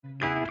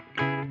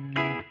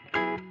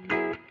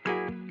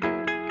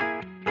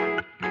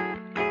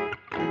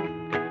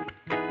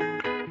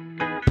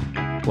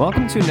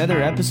Welcome to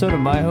another episode of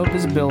My Hope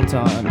is Built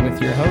On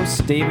with your hosts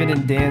David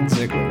and Dan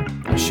Ziegler,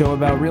 a show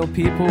about real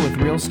people with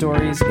real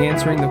stories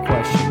answering the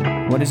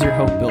question, what is your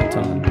hope built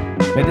on?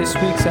 May this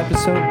week's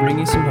episode bring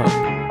you some hope.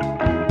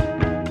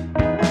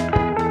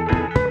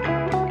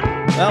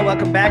 Well,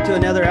 welcome back to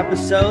another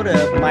episode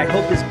of My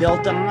Hope is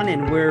Built On,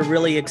 and we're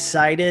really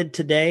excited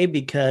today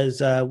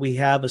because we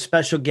have a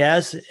special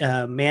guest,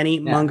 Manny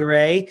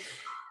Mungaray.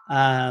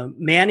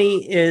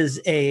 Manny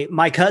is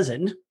my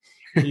cousin.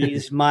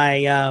 He's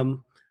my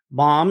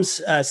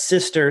mom's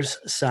sister's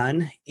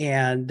son,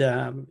 and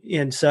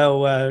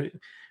so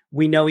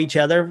we know each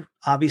other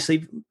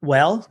obviously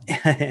well,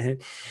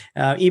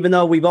 even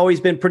though we've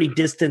always been pretty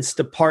distanced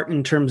apart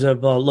in terms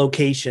of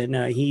location.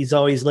 He's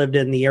always lived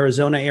in the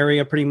Arizona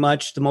area pretty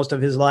much the most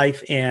of his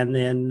life, and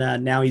then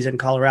now he's in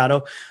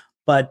Colorado.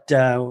 But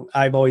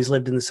I've always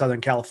lived in the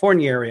Southern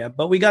California area.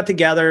 But we got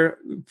together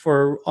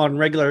on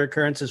regular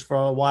occurrences for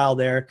a while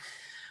there.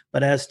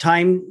 But as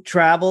time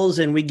travels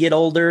and we get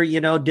older,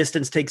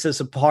 distance takes us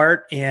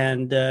apart,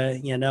 and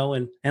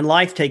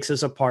life takes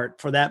us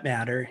apart for that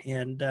matter.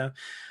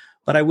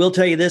 But I will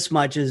tell you this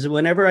much is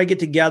whenever I get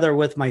together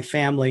with my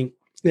family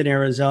in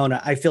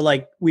Arizona, I feel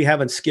like we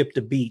haven't skipped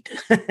a beat.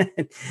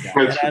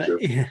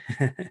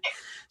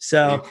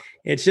 So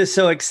it's just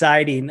so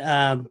exciting.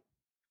 Manny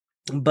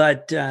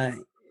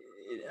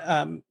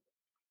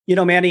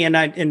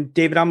and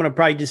David, I'm going to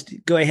probably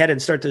just go ahead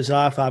and start this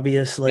off,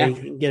 obviously,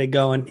 and get it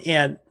going.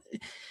 And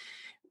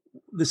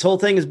this whole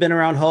thing has been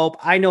around hope.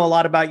 I know a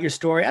lot about your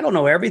story. I don't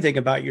know everything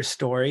about your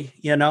story,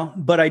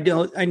 but I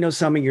know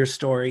some of your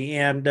story.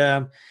 And,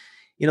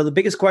 the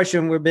biggest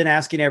question we've been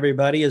asking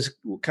everybody is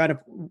kind of,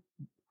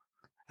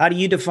 how do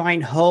you define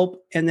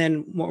hope? And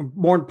then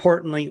more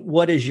importantly,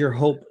 what is your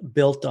hope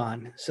built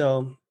on?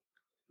 So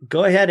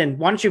go ahead, and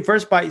why don't you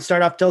first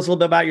start off, tell us a little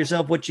bit about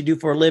yourself, what you do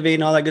for a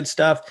living, all that good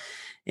stuff.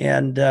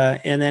 And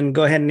then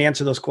go ahead and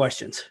answer those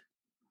questions.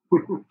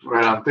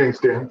 Right on. Thanks,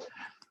 Dan.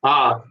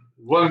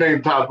 One thing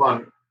to top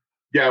on,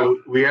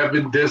 we have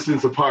been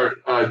distance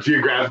apart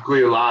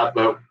geographically a lot,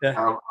 but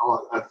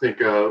I think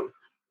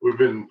we've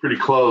been pretty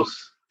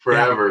close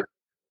forever.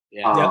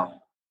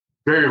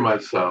 Very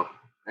much so.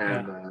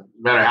 And no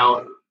matter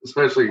how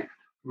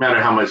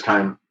much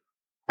time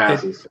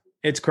passes.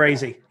 It's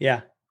crazy.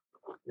 Yeah.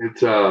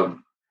 It's so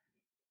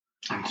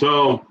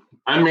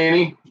I'm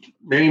Manny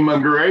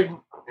Mungaray,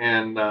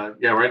 and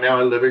right now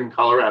I live in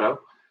Colorado.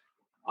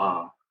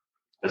 I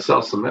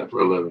sell cement for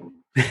a living.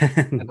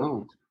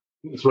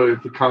 That's why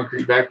it's the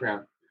concrete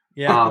background.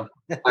 I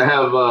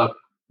have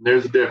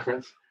there's a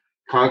difference.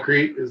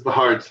 Concrete is the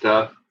hard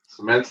stuff.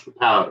 Cement's the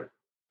powder.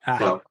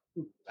 So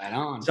right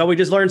on. So we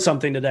just learned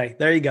something today.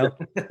 There you go.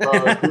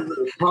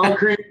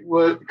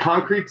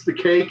 Concrete's the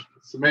cake.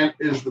 Cement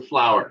is the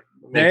flour.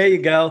 There you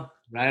go.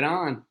 Right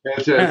on.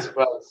 It's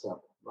about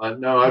simple.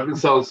 No, I've been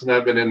selling cement.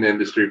 I've been in the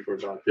industry for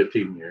about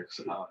 15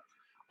 years.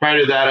 Prior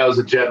to that, I was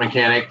a jet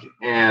mechanic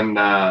and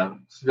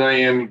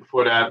civilian.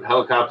 Before that,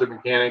 helicopter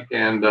mechanic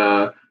and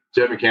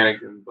jet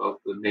mechanic in both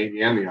the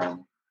Navy and the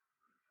Army.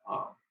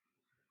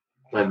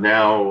 But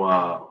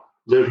now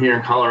live here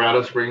in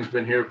Colorado Springs.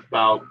 Been here for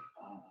about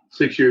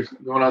 6 years,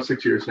 going on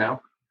 6 years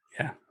now.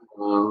 Yeah.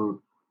 Love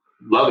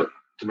it.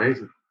 It's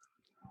amazing.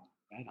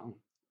 Right on.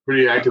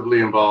 Pretty actively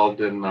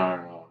involved in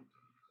our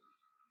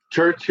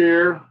church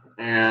here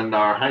and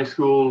our high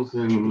schools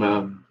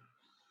and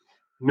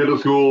middle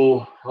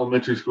school,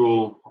 elementary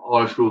school, all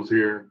our schools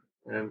here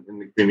and in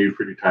the community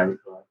pretty tight.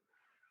 But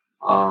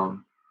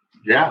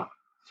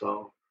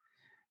so.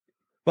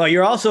 Well,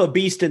 you're also a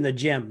beast in the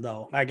gym,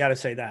 though. I got to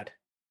say that.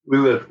 We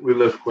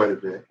lift quite a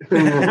bit.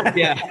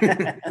 Yeah.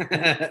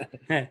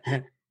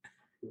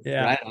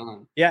 Yeah. Right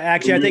on. Yeah.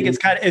 Actually, I think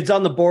it's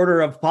on the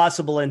border of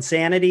possible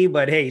insanity,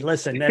 but hey,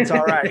 listen, that's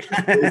all right.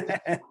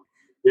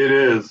 It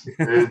is.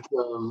 It's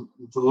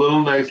a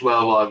little next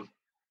level.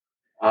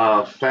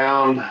 I've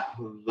found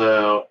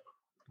the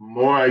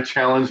more I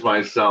challenge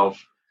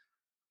myself,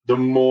 the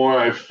more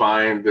I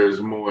find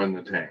there's more in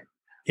the tank.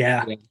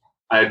 Yeah.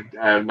 I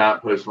have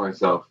not pushed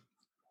myself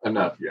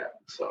enough yet.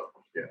 So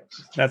yes.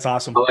 That's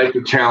awesome. I like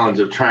the challenge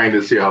of trying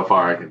to see how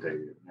far I can take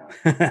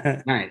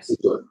it. Nice.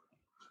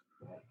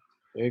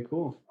 Very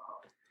cool.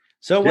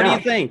 So what do you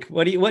think?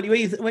 What do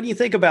you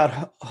think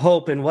about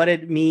hope and what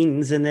it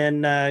means? And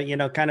then,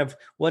 kind of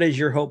what is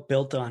your hope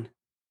built on?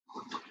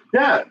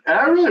 Yeah,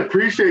 I really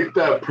appreciate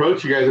the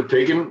approach you guys have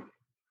taken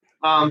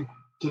to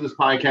this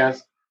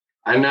podcast.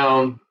 I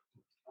know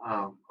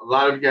a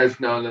lot of you guys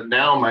know that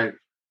now my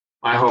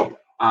hope,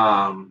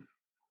 when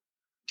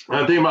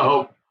I think about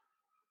hope,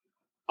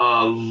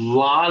 a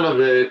lot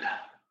of it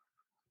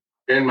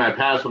in my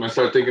past, when I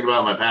started thinking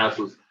about my past,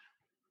 was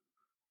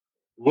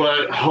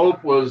what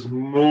hope was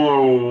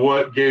more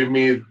what gave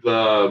me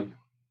the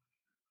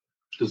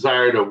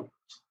desire to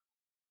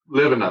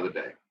live another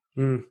day,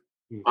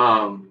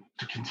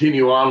 to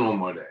continue on one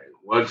more day.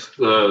 What's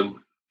the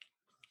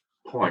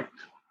point?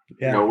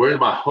 Yeah. Where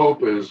my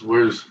hope is,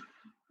 what's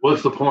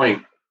the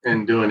point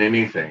in doing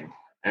anything?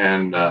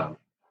 And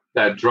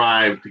that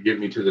drive to get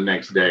me to the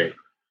next day.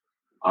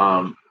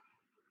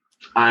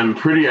 I'm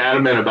pretty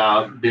adamant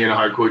about being a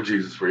hardcore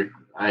Jesus freak.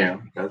 I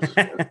am. That's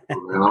and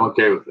I'm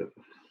okay with it.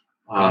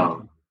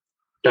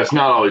 That's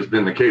not always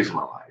been the case in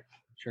my life.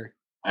 Sure.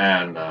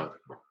 And a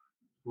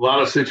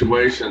lot of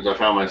situations I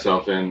found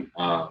myself in,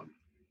 I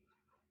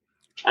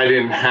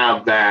didn't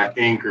have that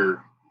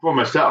anchor for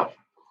myself.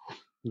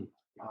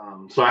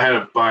 So I had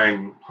to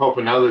find hope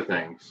in other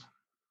things.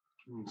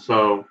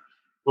 So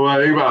when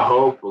I think about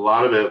hope, a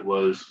lot of it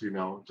was,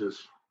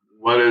 just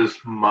what is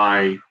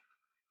my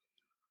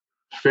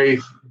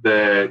faith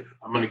that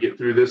I'm going to get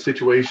through this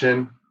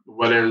situation?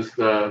 What is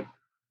my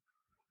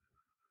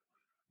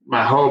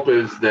hope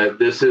is that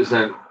this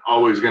isn't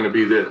always going to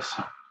be this.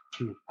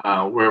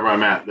 Wherever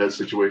I'm at, that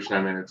situation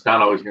I'm in, it's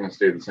not always going to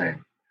stay the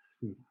same.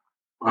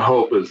 My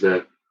hope is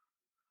that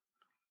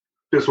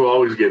this will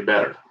always get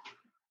better.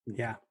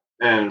 Yeah.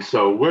 And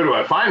so where do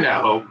I find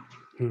that hope?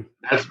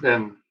 That's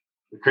been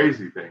the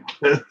crazy thing.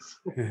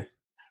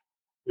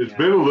 It's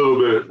been a little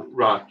bit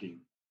rocky.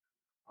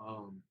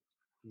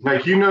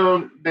 Like,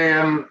 Dan,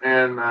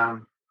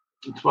 and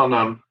it's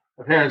fun.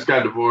 My parents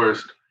got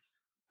divorced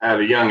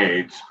at a young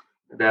age.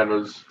 My dad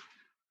was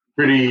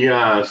pretty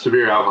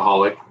severe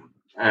alcoholic,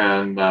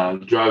 and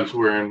drugs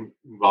were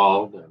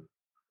involved, and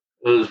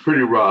it was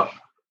pretty rough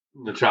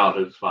in the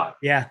childhood spot.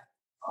 Yeah.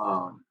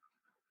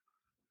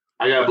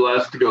 I got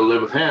blessed to go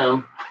live with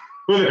him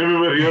when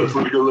everybody else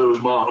had to go live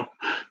with mom.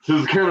 So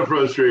it's kind of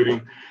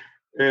frustrating.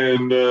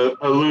 And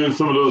I learned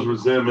some of those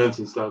resentments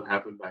and stuff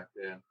happened back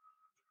then.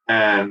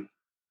 And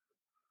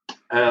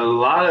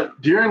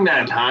during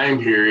that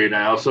time period,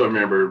 I also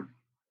remember,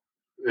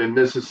 and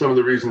this is some of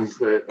the reasons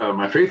that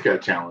my faith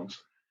got challenged,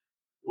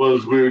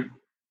 was we would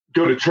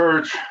go to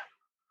church.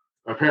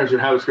 My parents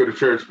would have us go to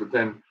church, but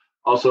then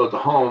also at the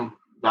home,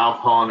 the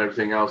alcohol and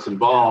everything else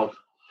involved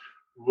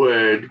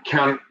would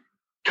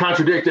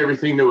contradict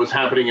everything that was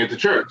happening at the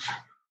church.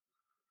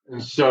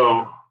 And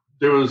so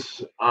there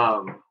was,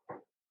 I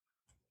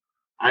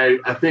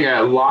think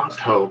I lost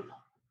hope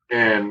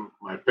in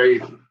my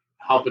faith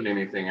helping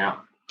anything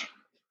out.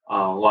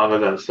 A lot of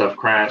that stuff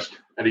crashed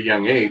at a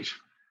young age,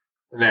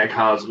 and that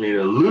caused me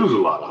to lose a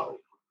lot of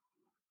hope.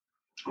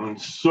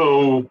 And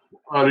so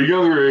at a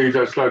younger age,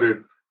 I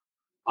started,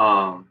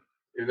 and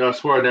I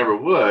swore I never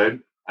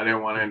would. I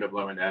didn't want to end up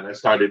like my dad. I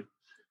started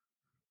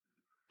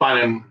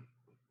finding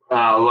a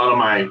lot of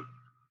I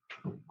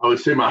would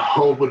say my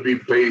hope would be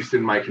based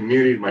in my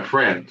community, my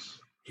friends.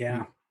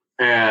 Yeah.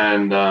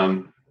 And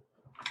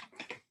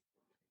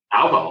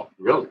alcohol,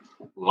 really.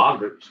 A lot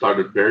of it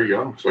started very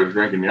young, started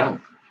drinking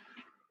young.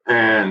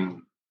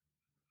 And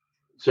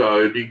so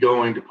it'd be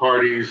going to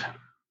parties,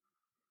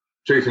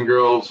 chasing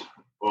girls,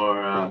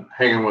 or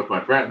hanging with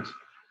my friends.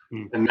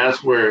 And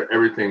that's where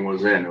everything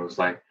was in. It was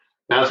like,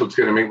 that's what's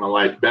going to make my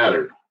life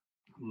better.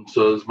 And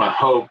so it's my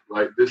hope,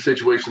 like, this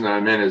situation that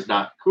I'm in is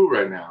not cool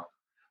right now.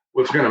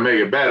 What's going to make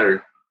it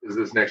better is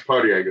this next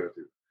party I go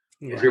to.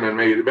 Yeah. What's going to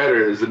make it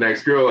better is the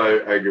next girl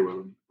I get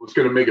with. What's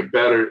going to make it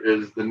better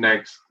is the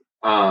next,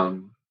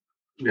 time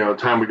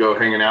we go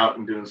hanging out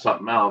and doing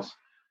something else.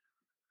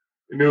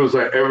 And it was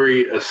like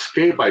every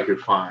escape I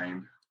could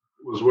find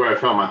was where I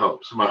found my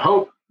hope. So my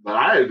hope that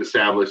I had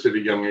established at a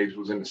young age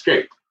was an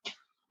escape.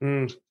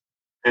 And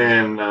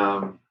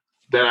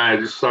then I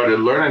just started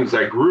learning as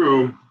I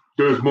grew,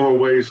 there's more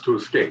ways to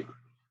escape.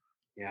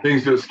 Yeah.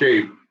 Things to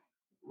escape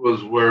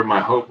was where my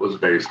hope was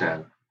based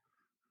in.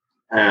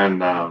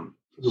 And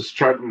just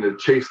trying to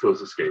chase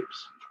those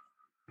escapes.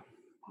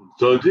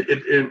 So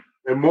it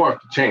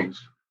morphed, changed.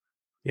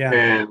 Yeah.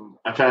 And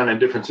I found in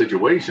different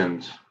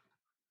situations,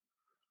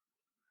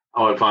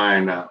 I would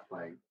find out,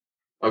 like,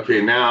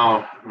 okay,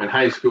 now I'm in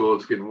high school,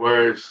 it's getting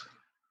worse.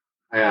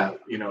 I have,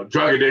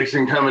 drug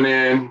addiction coming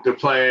in to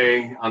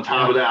play on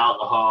top of the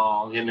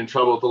alcohol, getting in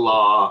trouble with the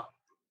law.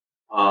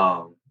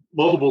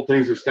 Multiple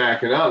things are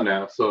stacking up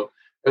now. So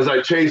as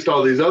I chased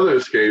all these other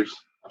escapes,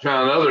 I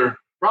found other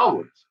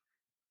problems.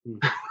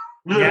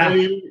 Yeah. I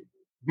needed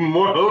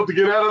more hope to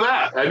get out of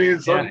that. I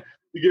needed something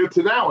to get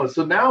to that one.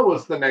 So now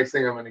what's the next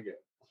thing I'm going to get?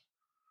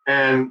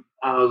 And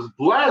I was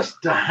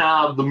blessed to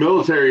have the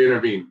military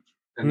intervene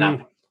in that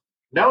one.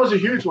 That was a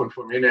huge one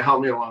for me, and it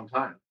helped me a long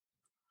time.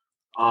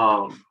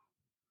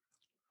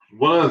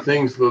 One of the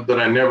things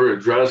that I never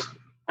addressed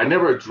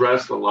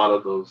a lot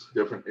of those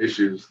different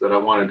issues that I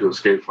wanted to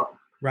escape from.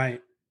 Right.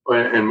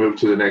 And move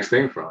to the next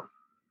thing from.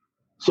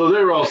 So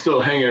they were all still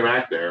hanging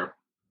back there.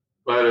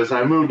 But as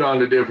I moved on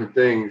to different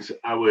things,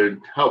 I would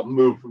help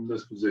move from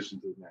this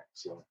position to the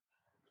next. So,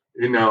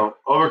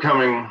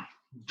 overcoming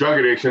drug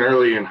addiction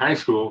early in high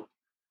school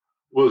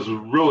was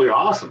really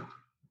awesome.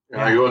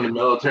 And I go in the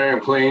military, I'm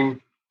clean,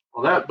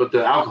 all that, but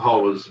the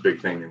alcohol was a big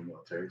thing in the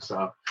military.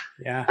 So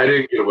I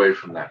didn't get away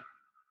from that.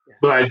 Yeah.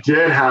 But I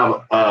did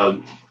have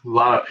a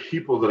lot of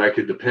people that I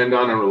could depend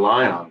on and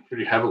rely on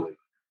pretty heavily.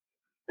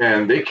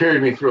 And they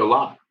carried me through a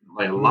lot,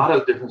 like a lot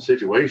of different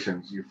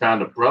situations. You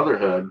found a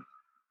brotherhood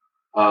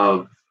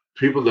of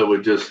people that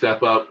would just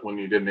step up when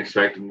you didn't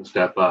expect them to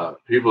step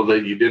up. People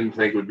that you didn't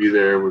think would be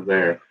there were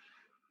there.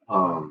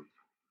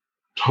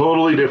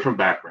 Totally different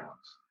backgrounds.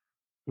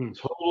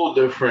 Total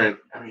different.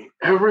 I mean,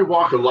 every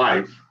walk of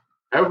life,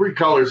 every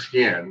color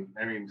skin.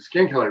 I mean,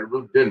 skin color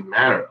really didn't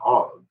matter at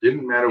all. It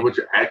didn't matter what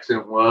your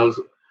accent was,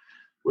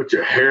 what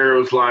your hair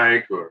was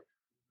like, or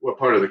what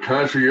part of the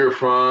country you're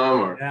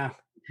from, or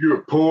if you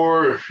were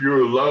poor, if you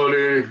were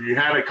loaded, if you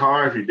had a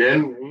car, if you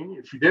didn't. I mean,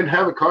 if you didn't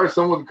have a car,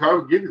 someone with a car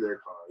would give you their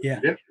car. Yeah.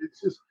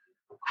 It's just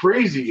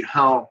crazy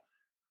how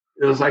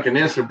it was like an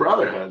instant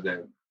brotherhood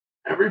that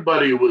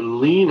everybody would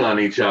lean on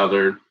each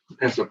other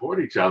and support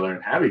each other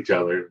and have each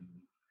other.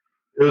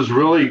 It was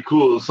really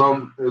cool. It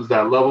was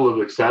that level of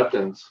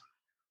acceptance.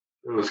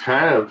 It was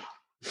kind of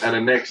at a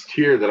next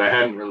tier that I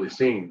hadn't really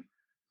seen.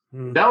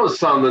 That was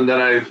something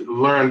that I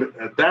learned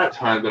at that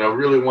time that I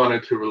really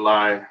wanted to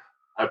rely.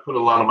 I put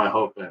a lot of my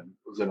hope in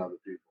was in other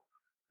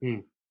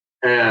people.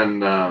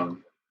 And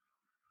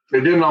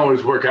it didn't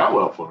always work out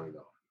well for me,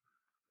 though,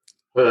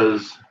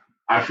 because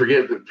I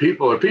forget that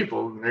people are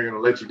people and they're going to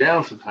let you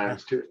down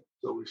sometimes, too.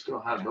 So we still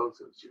have those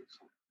issues.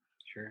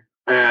 Sure.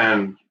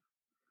 And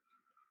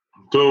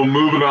so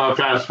moving on,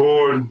 fast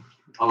forward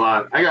a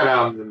lot. I got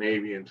out of the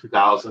Navy in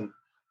 2000.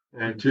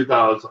 In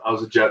 2000, I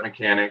was a jet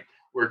mechanic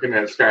working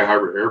at Sky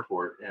Harbor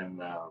Airport.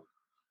 And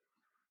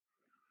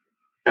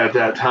at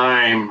that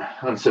time,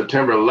 on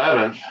September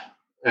 11th,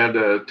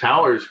 the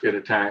towers get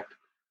attacked.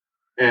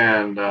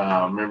 And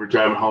I remember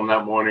driving home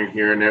that morning,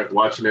 hearing it,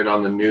 watching it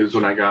on the news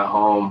when I got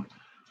home.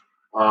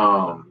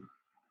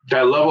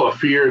 That level of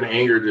fear and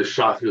anger just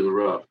shot through the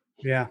roof.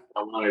 Yeah.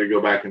 I wanted to go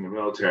back in the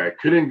military. I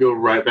couldn't go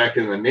right back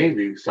in the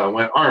Navy, so I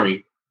went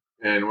Army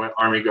and went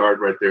Army Guard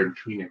right there in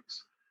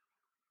Phoenix,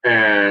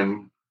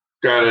 and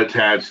got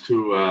attached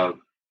to a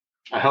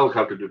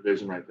helicopter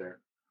division right there.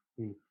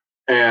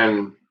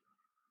 And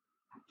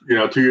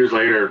 2 years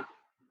later,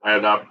 I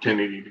had the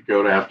opportunity to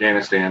go to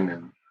Afghanistan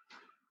and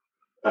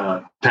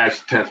attach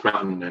to 10th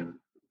Mountain and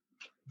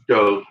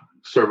go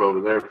serve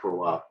over there for a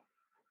while.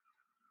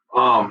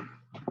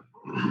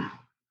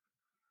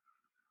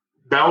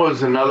 That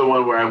was another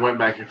one where I went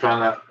back and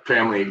found that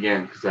family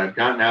again, because I'd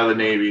gotten out of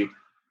the Navy.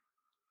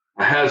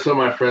 I had some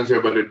of my friends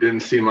there, but it didn't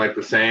seem like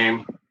the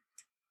same.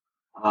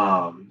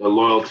 The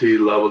loyalty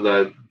level,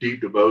 that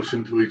deep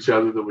devotion to each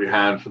other that we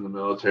had from the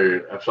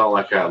military, I felt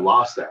like I had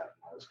lost that.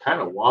 I was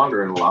kind of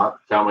wandering a lot,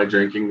 found my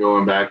drinking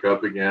going back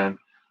up again.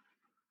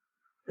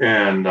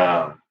 And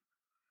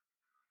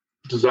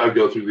just I'd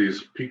go through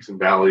these peaks and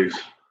valleys.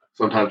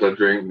 Sometimes I'd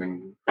drink and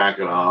then back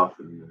it off,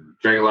 and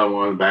drink a lot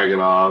more and back it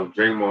off,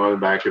 drink more and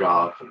back it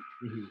off.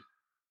 And,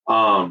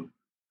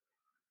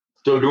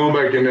 so going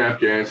back into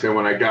Afghanistan,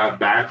 when I got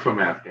back from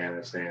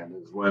Afghanistan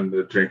is when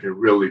the drinking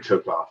really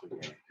took off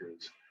again.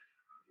 Because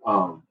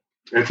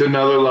it's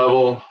another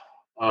level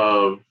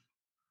of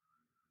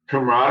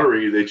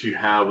camaraderie that you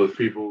have with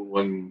people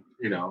when,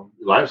 your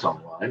life's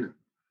on the line.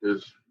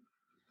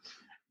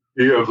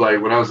 You have,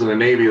 like, when I was in the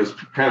Navy, it was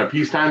kind of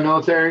peacetime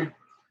military.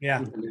 Yeah.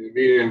 And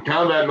in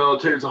combat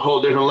military, it's a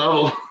whole different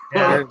level.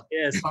 Yeah,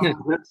 it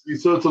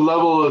is. So it's a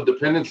level of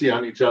dependency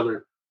on each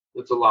other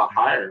that's a lot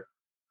higher.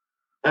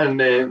 And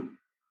then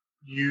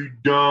you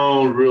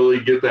don't really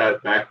get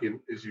that back in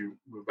as you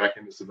move back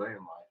into civilian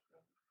life.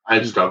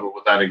 I struggled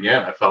with that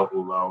again. I felt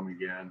alone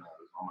again. I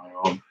was on my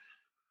own.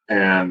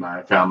 And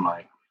I found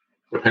my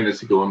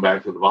dependency going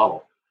back to the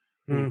bottle.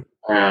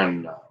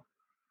 And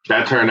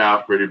that turned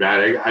out pretty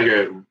bad. I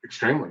got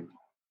extremely,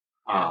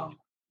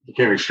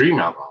 became extreme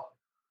alcoholic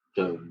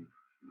to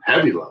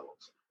heavy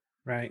levels.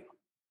 Right.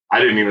 I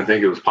didn't even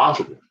think it was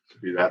possible to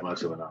be that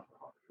much of an alcoholic.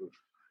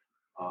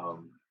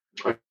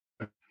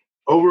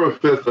 Over a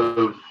fifth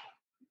of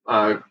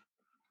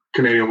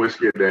Canadian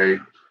whiskey a day,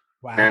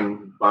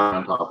 and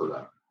on top of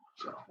that.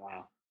 So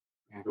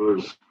it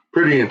was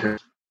pretty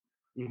intense.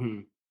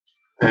 And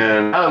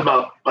that was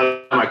about, by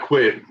the time I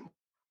quit,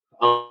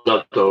 I was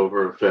up to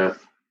over a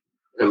fifth,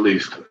 at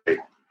least. It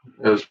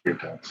was pretty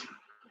intense.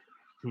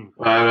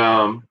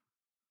 But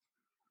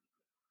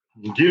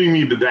getting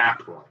me to that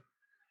point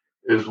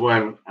is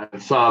when I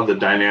saw the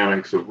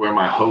dynamics of where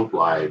my hope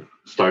lied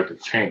start to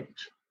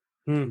change.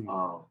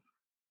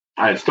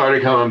 I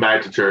started coming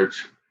back to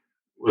church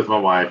with my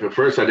wife. At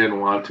first, I didn't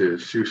want to.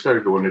 She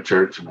started going to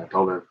church, and I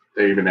told her,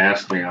 they even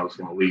asked me I was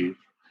going to leave,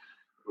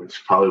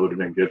 which probably would have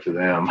been good for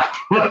them.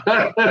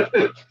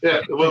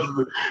 It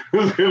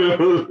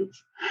was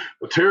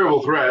a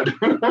terrible threat.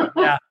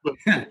 Yeah.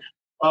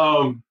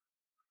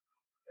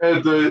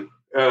 At the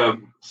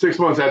 6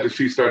 months after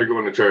she started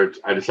going to church,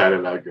 I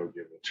decided I'd go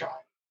give it a try.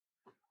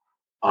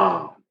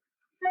 I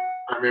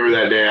remember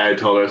that day I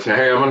told her, I said,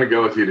 hey, I'm going to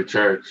go with you to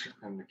church.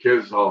 And the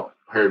kids all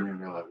heard me,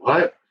 and they're like,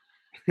 what?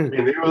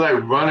 And they were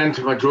like running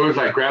to my drawers,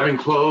 like grabbing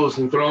clothes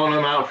and throwing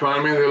them out in front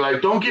of me. They're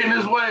like, don't get in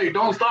his way.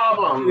 Don't stop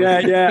him.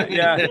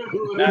 Yeah.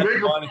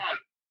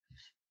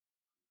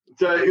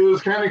 So it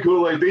was kind of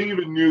cool. Like, they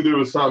even knew there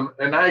was some,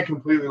 and I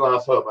completely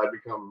lost hope. I'd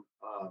become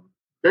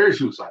very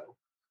suicidal.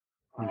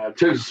 I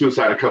attempted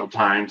suicide a couple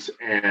times,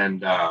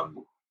 and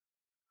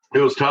it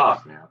was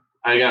tough, man.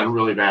 I got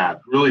really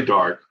bad, really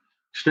dark,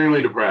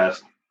 extremely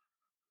depressed,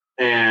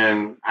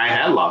 and I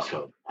had lost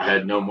hope. I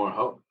had no more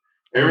hope.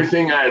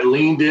 Everything I had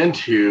leaned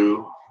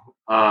into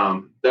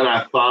that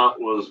I thought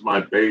was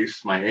my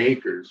base, my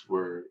anchors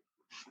were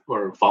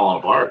falling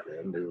apart,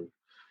 and they were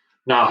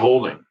not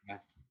holding.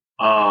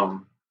 The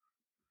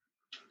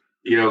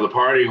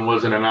partying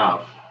wasn't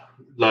enough.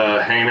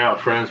 The hanging out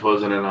with friends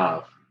wasn't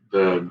enough.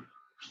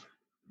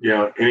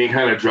 Any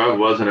kind of drug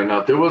wasn't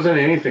enough. There wasn't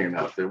anything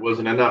enough. There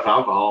wasn't enough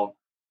alcohol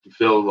to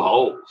fill the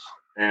holes.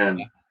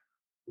 And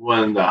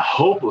when the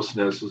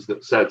hopelessness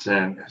that sets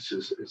in,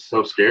 it's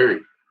so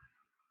scary.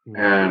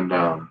 And,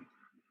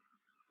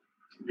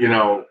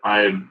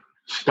 I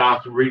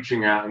stopped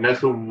reaching out. And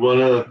that's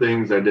one of the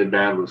things I did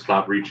bad was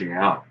stop reaching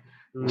out,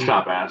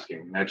 stop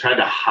asking. And I tried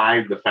to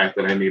hide the fact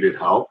that I needed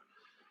help,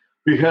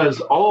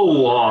 because all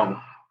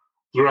along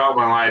throughout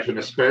my life, and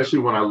especially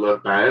when I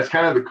look back, it's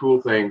kind of the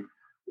cool thing.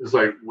 It's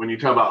like when you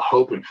talk about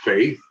hope and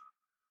faith,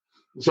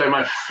 it's like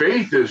my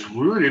faith is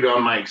rooted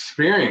on my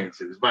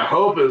experiences. My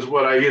hope is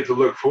what I get to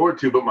look forward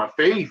to, but my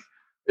faith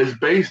is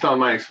based on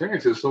my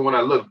experiences. So when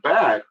I look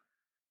back,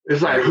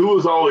 it's like, who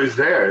was always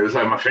there? It's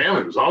like my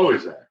family was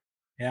always there.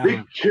 Yeah.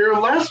 They care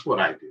less what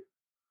I did.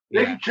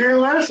 They could care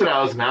less that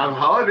I was an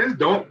alcoholic.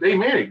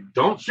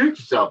 Don't shoot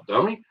yourself,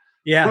 dummy.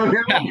 Yeah.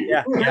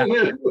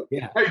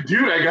 Hey,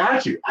 dude, I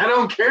got you. I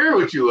don't care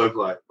what you look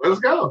like. Let's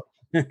go.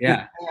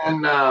 Yeah.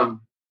 And,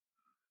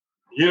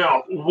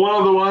 one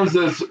of the ones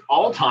that's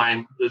all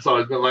time that's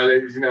always been like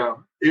that is,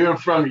 even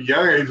from a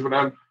young age, when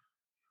I'm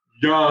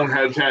young,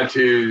 had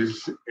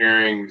tattoos,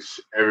 earrings,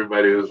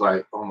 everybody was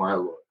like, oh my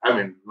Lord. I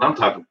mean, I'm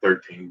talking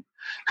 13.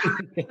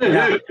 And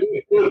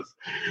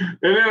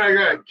then I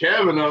got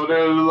Kevin over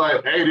there who was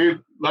like, hey,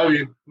 dude, love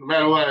you no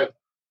matter what.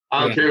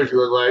 I don't care what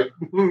you look like.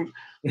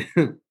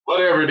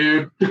 Whatever,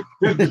 dude.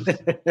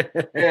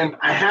 And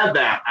I had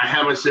that. I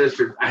had my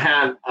sisters. I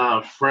had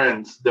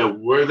friends that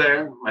were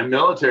there. My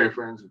military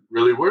friends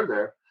really were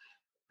there.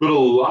 But a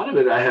lot of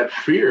it, I had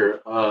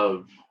fear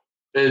of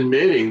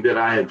admitting that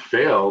I had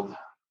failed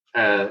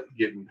at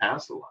getting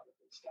past a lot of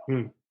this stuff.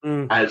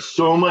 I had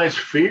so much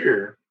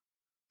fear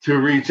to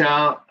reach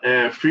out,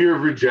 and fear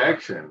of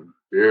rejection,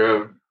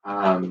 fear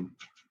of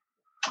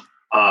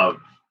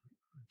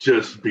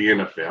just being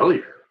a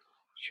failure.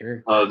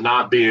 Sure.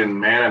 Not being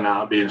man and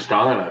not being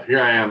strong enough.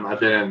 Here I am. I've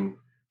been in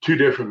 2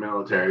 different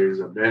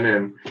militaries. I've been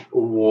in a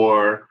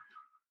war.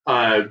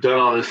 I've done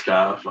all this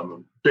stuff. I'm a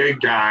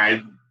big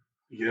guy.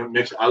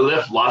 I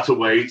lift lots of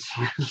weights,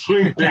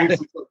 swing things.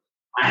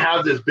 I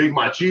have this big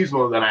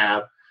machismo that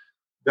I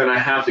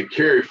have to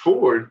carry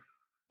forward,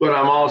 but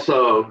I'm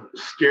also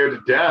scared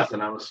to death,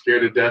 and I'm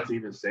scared to death to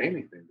even say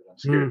anything that I'm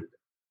scared to death.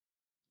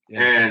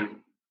 Yeah. And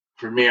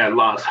for me, I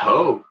lost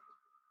hope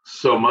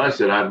so much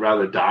that I'd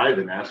rather die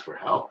than ask for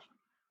help,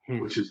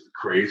 which is the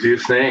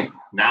craziest thing.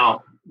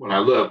 Now, when I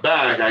look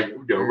back,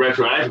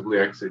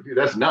 retroactively, I can say, dude,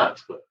 that's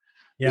nuts. But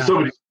if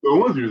somebody's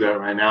going through that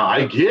right now,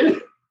 I get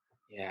it.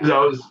 Yeah. Because I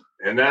was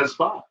in that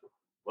spot.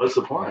 What's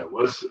the point?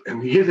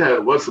 And you get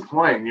that, what's the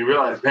point? And you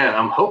realize, man,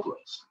 I'm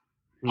hopeless.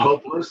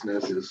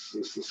 Hopelessness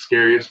is the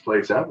scariest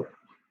place ever.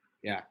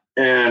 Yeah.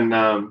 And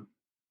I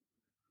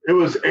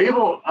was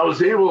able,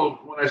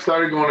 when I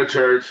started going to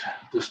church,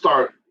 to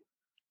start,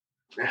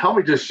 help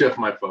me just shift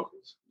my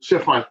focus,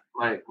 shift my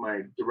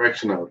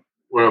direction of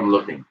where I'm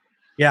looking.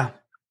 Yeah.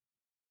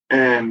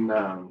 And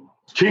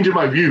changing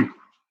my view.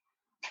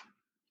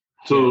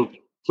 So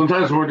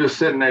sometimes we're just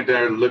sitting right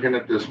there looking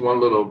at this one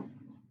little,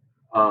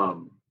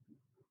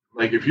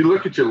 like if you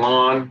look at your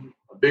lawn,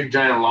 a big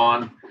giant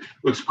lawn,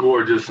 looks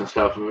gorgeous and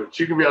stuff. But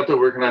you can be out there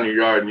working on your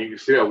yard and you can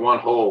see that one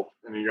hole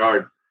in the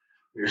yard.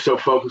 You're so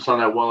focused on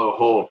that one little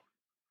hole.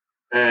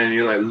 And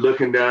you're like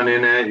looking down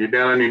in that, you're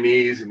down on your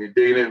knees and you're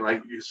digging it,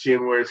 like you're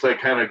seeing where it's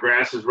like kind of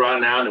grass is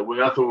rotting out and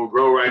nothing will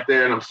grow right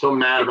there. And I'm so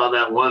mad about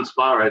that one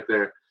spot right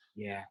there.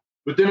 Yeah.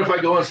 But then if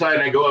I go inside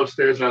and I go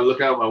upstairs and I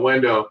look out my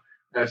window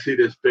and I see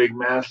this big,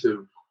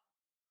 massive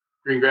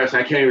green grass,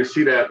 and I can't even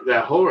see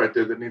that hole right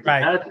there that needs a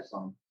patches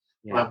on.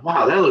 Yeah. I'm like,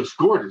 wow, that looks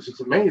gorgeous.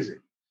 It's amazing.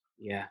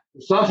 Yeah.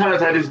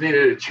 Sometimes I just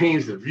needed to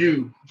change the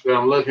view that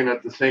I'm looking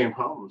at the same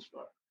problem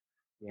spot.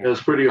 Yeah. It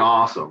was pretty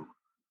awesome.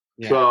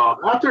 Yeah.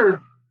 So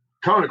after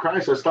coming to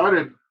Christ, I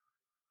started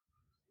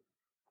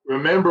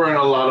remembering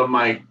a lot of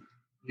my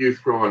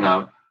youth growing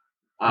up,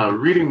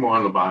 reading more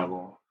in the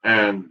Bible,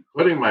 and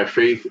putting my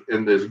faith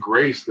in this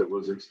grace that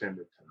was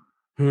extended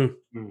to me.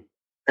 Mm-hmm.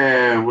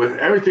 And with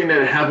everything that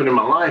had happened in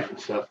my life and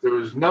stuff, there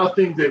was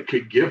nothing that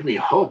could give me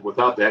hope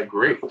without that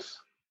grace.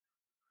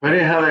 If I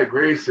didn't have that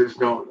grace,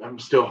 I'm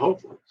still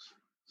hopeless.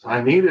 So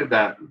I needed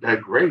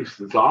that grace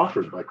that's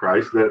offered by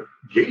Christ that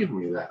gave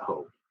me that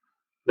hope,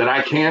 that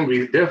I can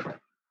be different.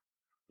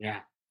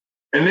 Yeah.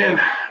 And then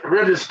I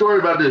read this story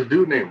about this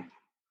dude named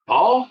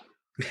Paul.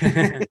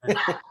 He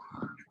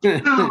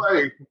was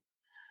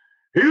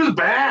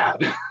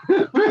bad.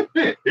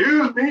 He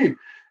was mean.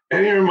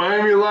 And he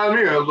reminded me a lot of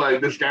me. I was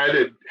like this guy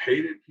that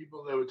hated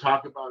people that would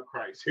talk about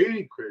Christ,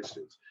 hated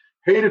Christians,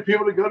 hated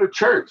people to go to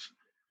church.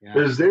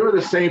 Because they were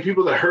the same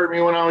people that hurt me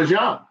when I was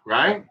young,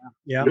 right?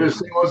 Yeah. They're the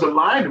same ones that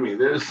lied to me.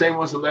 They're the same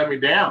ones that let me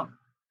down.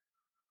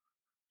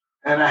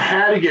 And I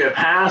had to get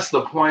past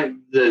the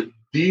point that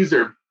these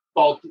are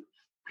faulty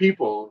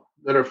people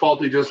that are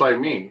faulty just like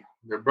me.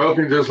 They're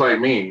broken just like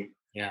me.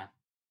 Yeah.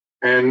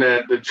 And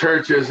that the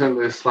church isn't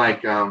this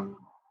like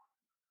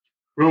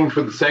room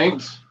for the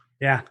saints.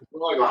 Yeah. It's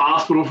like a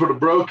hospital for the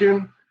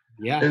broken.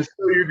 Yeah. And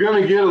so you're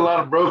going to get a lot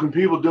of broken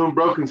people doing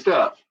broken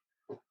stuff.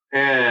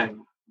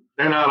 And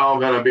they're not all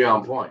going to be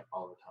on point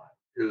all the time,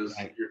 because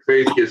your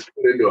faith gets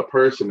put into a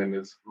person, and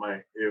it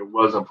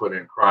wasn't put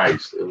in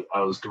Christ.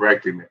 I was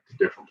directing it to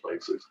different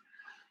places.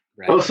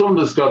 Right. That was some of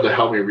the stuff that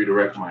helped me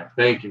redirect my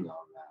thinking on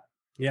that.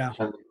 Yeah.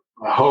 And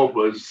my hope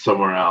was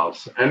somewhere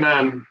else. And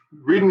then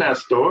reading that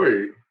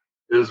story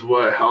is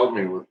what helped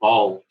me with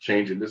Paul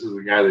changing. This is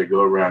a guy that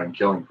go around and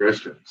killing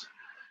Christians.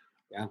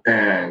 Yeah.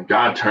 And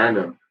God turned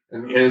him,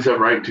 and he ends up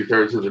writing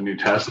 2/3 of the New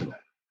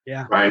Testament.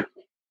 Yeah. Right.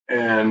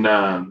 And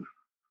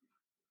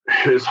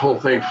his whole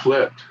thing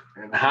flipped.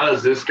 And how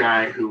does this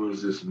guy, who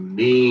was this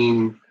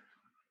mean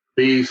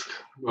beast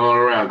going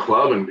around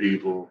clubbing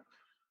people,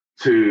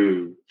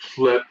 to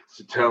flip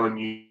to telling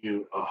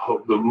you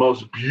the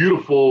most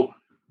beautiful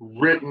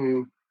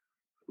written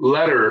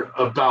letter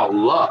about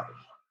love?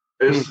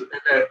 Is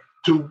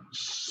to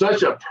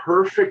such a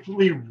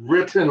perfectly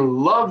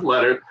written love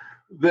letter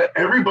that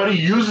everybody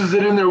uses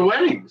it in their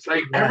weddings.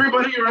 Like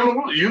everybody around the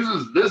world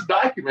uses this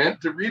document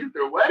to read at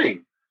their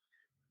wedding.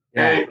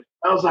 Yeah. And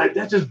I was like,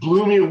 that just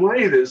blew me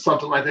away that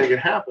something like that could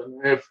happen.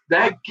 And if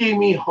that gave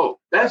me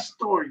hope, that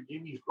story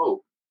gave me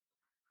hope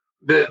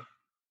that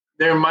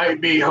there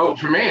might be hope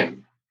for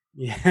man.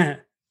 Yeah.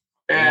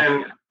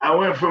 And I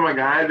went from a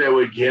guy that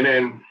would get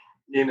in,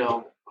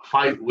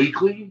 fight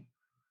weekly,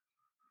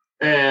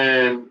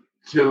 and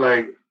to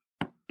like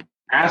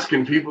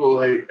asking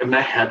people, and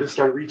I had to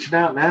start reaching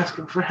out and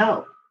asking for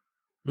help.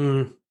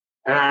 Mm.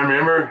 And I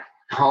remember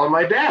calling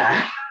my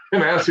dad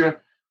and asking him,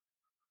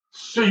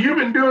 so you've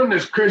been doing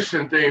this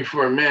Christian thing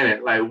for a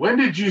minute. Like, when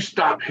did you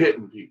stop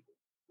hitting people?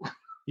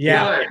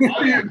 Yeah.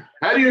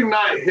 How do you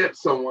not hit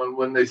someone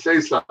when they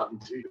say something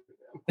to you?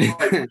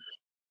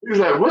 He's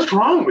like, what's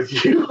wrong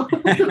with you?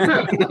 I'm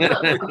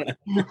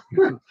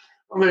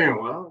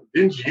thinking, well,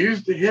 didn't you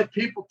used to hit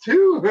people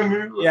too?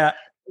 Yeah.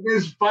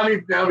 It's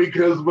funny now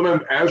because when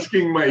I'm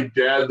asking my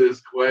dad this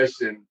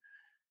question,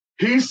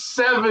 he's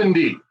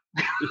 70.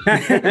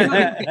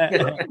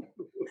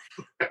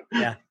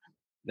 Yeah.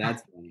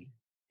 That's funny.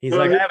 He's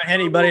like, I haven't hit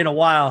anybody in a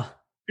while.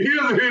 He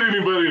hasn't hit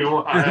anybody in a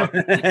while.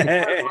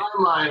 In my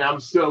mind, I'm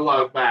still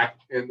locked back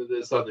into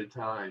this other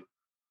time.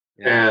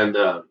 Yeah. And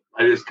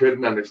I just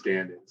couldn't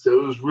understand it.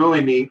 So it was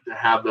really neat to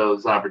have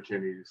those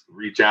opportunities to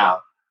reach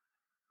out.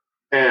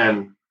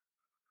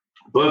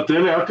 But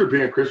then after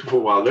being a Christian for a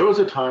while, there was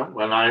a time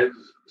when I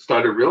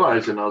started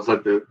realizing, I was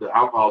like, the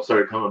alcohol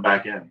started coming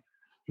back in.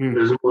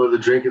 There's more of the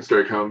drinking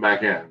started coming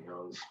back in. I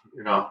was,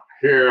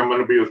 here I'm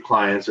going to be with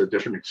clients, or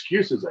different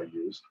excuses I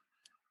used.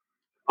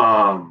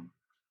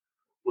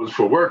 Was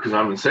for work, because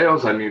I'm in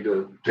sales. I need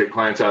to take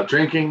clients out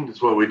drinking.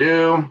 That's what we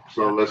do.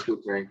 So let's go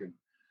drinking.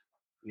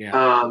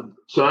 Yeah.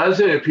 So as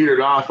it had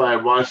petered off, I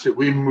watched it.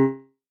 We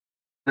moved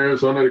from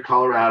Arizona to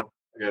Colorado.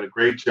 I got a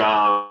great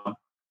job,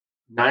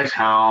 nice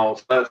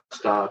house, that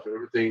stuff.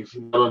 Everything's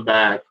coming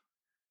back.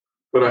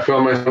 But I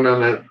found myself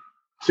on that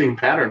same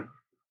pattern.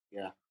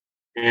 Yeah.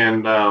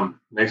 And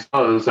next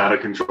time it was out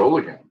of control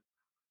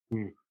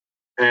again.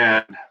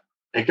 And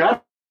it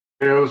got.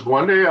 It was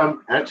one day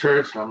I'm at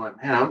church and I'm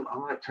like, man,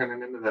 I'm like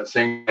turning into that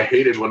thing I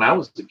hated when I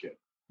was a kid.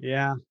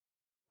 Yeah.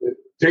 It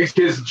takes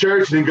kids to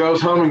church and then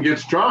goes home and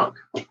gets drunk.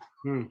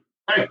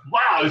 Like,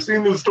 wow, I've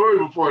seen this story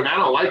before and I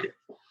don't like it.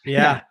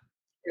 Yeah.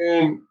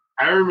 And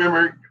I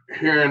remember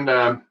hearing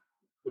the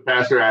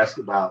pastor ask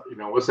about,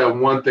 what's that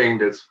one thing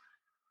that's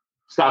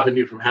stopping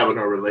you from having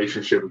a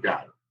relationship with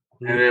God?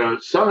 And it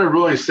was something that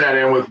really sat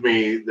in with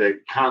me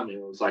that caught me.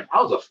 It was like,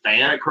 I was a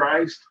fan of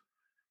Christ,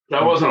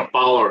 but I wasn't a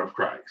follower of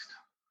Christ.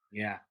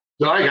 Yeah.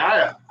 So like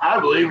I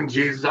believe in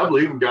Jesus, I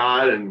believe in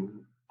God,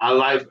 and I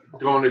like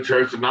going to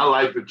church, and I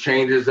like the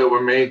changes that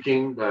we're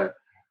making. But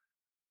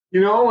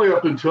only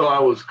up until I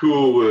was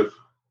cool with,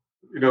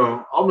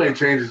 I'll make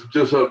changes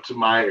just up to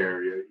my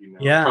area,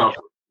 Yeah.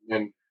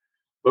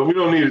 But we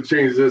don't need to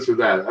change this or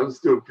that. I'm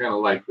still kind of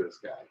like this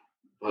guy.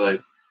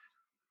 But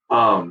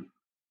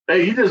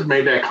hey, he just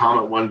made that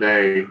comment one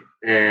day,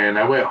 and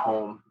I went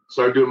home,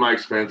 started doing my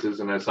expenses,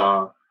 and I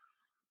saw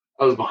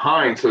I was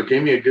behind, so it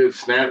gave me a good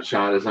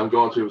snapshot as I'm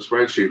going through the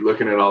spreadsheet,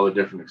 looking at all the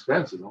different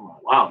expenses. I'm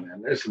like, wow,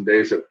 man, there's some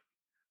days that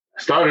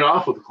I started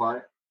off with a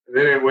client, and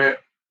then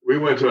we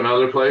went to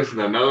another place and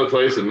another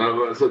place and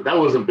another place. So that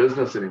wasn't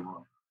business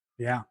anymore.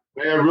 Yeah.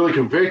 I got really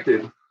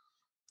convicted.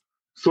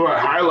 So I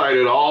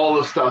highlighted all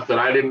the stuff that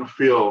I didn't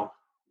feel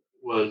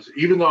was,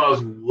 even though I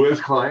was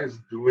with clients,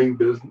 doing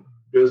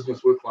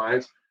business with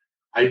clients,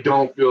 I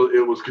don't feel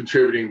it was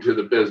contributing to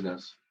the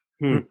business.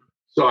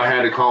 So I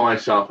had to call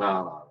myself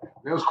out on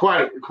it. It was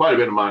quite a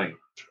bit of money.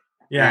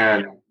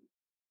 Yeah.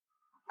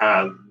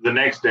 And the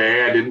next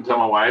day, I didn't tell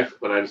my wife,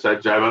 but I decided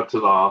to drive up to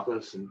the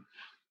office and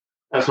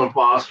ask my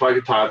boss if I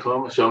could talk to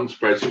him. I showed him the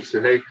spreadsheet.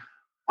 Said, "Hey,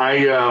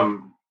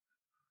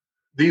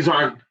 these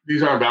aren't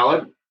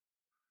valid.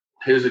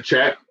 Here's a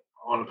check.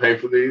 I want to pay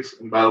for these.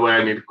 And by the way,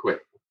 I need to quit."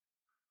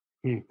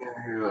 And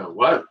he's like,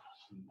 "What?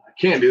 I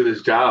can't do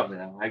this job,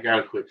 man. I got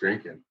to quit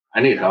drinking. I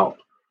need help.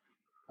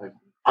 Like,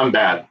 I'm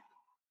bad.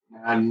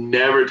 I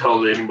never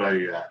told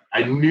anybody that.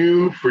 I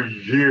knew for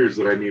years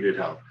that I needed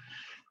help.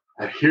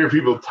 I hear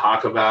people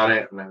talk about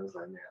it, and I was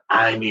like, man,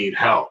 I need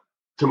help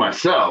to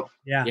myself.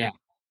 Yeah.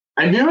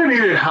 I knew I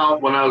needed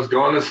help when I was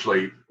going to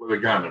sleep with a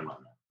gun in my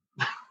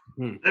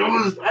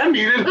mouth. I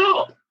needed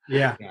help.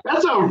 Yeah.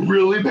 That's a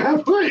really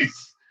bad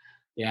place.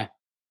 Yeah.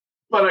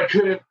 But I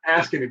couldn't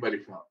ask anybody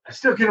for help. I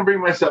still couldn't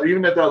bring myself,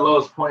 even at that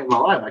lowest point in my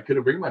life, I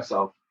couldn't bring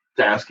myself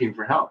to asking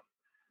for help.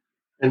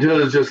 Until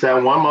it was just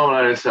that one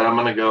moment I just said, I'm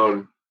going to go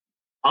and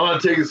I'm going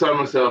to take this on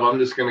myself. I'm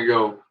just going to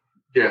go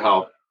get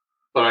help.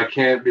 But I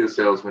can't be a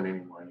salesman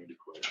anymore. I need to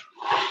quit.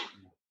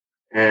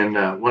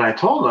 And when I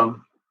told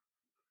them,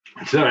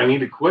 I said, I need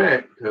to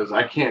quit because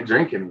I can't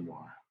drink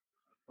anymore.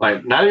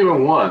 Like, not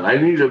even one. I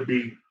need to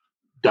be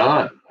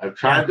done. I've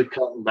tried to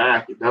cut them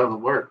back. It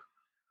doesn't work.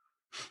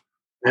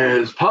 And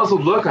his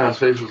puzzled look on his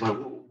face was like,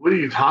 what are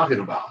you talking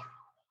about?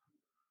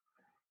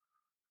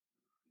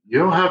 You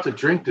don't have to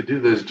drink to do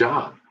this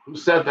job. Who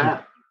said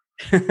that?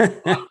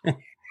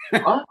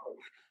 What?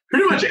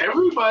 Pretty much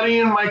everybody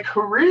in my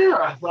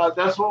career, I thought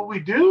that's what we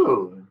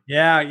do.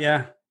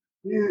 Yeah.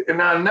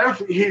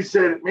 And he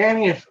said,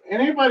 Manny, if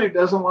anybody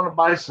doesn't want to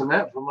buy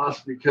cement from us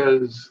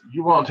because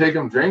you won't take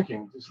them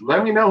drinking, just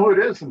let me know who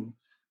it is and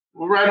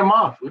we'll write them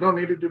off. We don't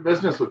need to do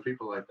business with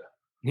people like that.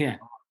 Yeah.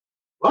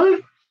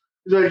 What?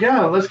 He's like,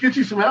 yeah, let's get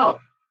you some help.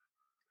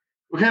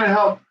 What kind of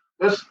help?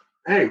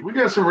 Hey, we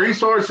got some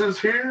resources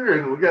here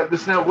and we got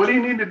this now. What do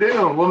you need to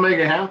do? And we'll make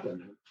it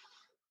happen.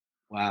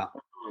 Wow.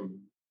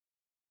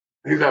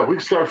 He's like, we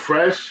can start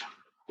fresh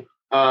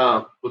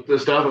with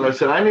this stuff. And I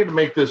said, I need to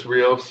make this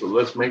real. So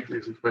let's make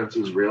these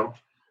expenses real.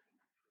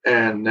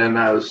 And then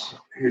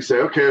he said,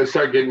 okay, let's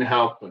start getting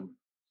help. And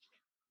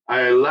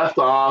I left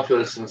the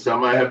office and so I'm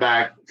going to head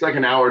back. It's like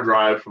an hour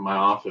drive from my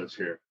office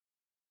here.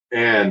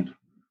 And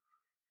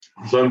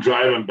so I'm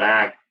driving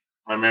back.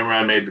 I remember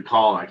I made the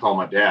call and I called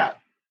my dad.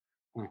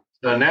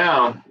 So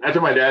now, after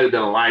my dad had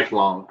been a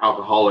lifelong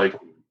alcoholic,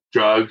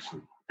 drugs,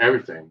 and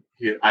everything,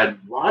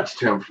 I'd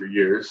watched him for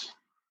years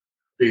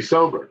be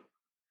sober.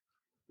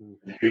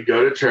 He'd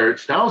go to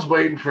church. And I was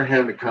waiting for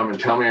him to come and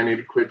tell me I need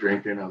to quit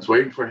drinking. I was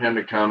waiting for him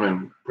to come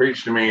and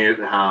preach to me at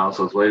the house.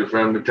 I was waiting for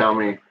him to tell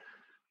me,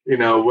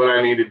 what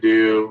I need to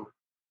do.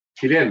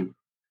 He didn't.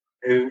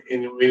 And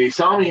when he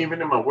saw me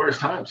even in my worst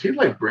times, he'd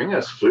like bring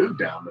us food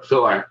down to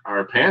fill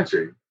our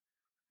pantry.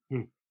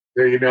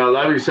 So, I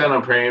love you, son.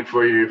 I'm praying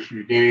for you. If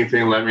you need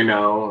anything, let me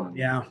know. And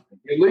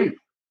he'd leave.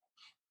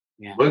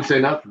 Yeah. Wouldn't say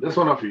nothing. This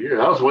went on for years.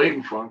 I was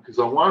waiting for him because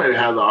I wanted to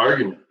have the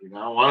argument.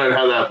 I wanted to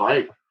have that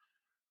fight.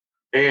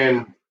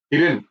 And he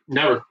didn't,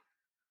 never.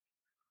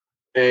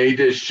 And he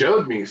just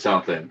showed me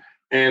something.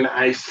 And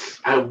I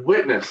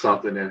witnessed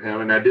something in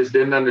him, and I just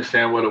didn't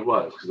understand what it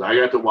was because I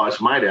got to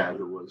watch my dad,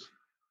 who was,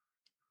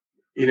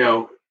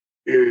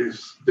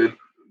 it's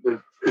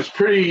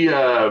pretty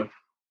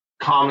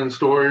common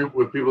story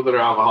with people that are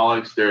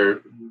alcoholics.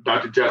 They're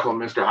Dr. Jekyll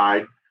and Mr.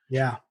 Hyde.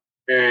 Yeah.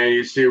 And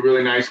you see a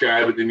really nice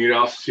guy, but then you'd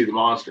also see the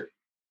monster.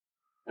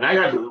 And I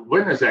got to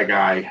witness that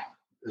guy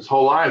his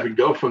whole life and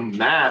go from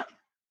that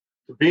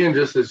to being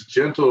just this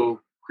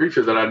gentle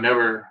creature that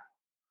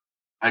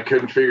I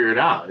couldn't figure it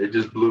out. It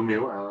just blew me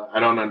away. I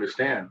don't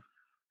understand.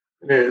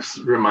 And it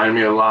reminded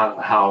me a lot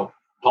of how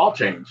Paul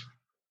changed.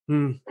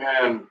 And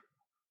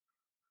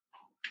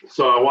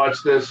so I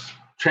watched this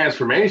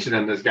transformation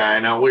in this guy,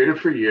 and I waited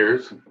for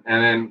years.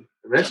 And then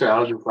eventually I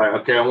was just like,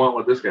 okay, I want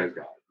what this guy's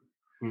got.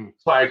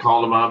 So I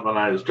called him up, and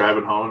I was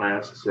driving home, and I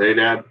asked him, hey,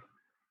 Dad,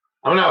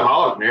 I'm an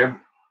alcoholic, man.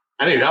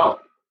 I need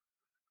help.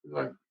 He's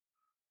like,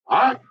 all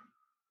right.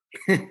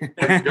 Go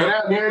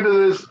down here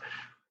to this,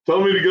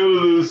 told me to go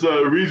to this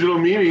regional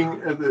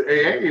meeting at the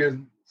AA,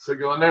 and so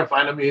go in there,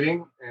 find a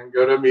meeting, and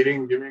go to a meeting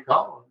and give me a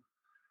call.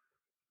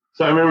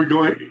 So I remember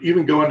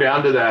going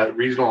down to that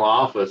regional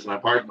office, and I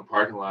parked in the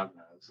parking lot,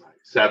 and I was like,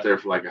 sat there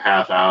for like a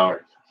half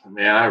hour.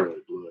 Man, I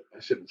really blew it.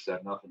 I shouldn't have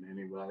said nothing to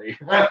anybody.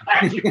 I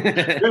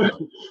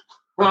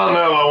don't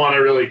know. I want to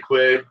really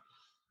quit.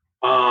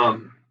 I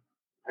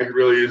could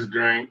really use a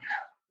drink.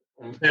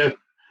 And then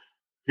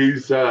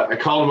I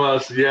called him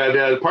up. I said, yeah,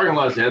 Dad, the parking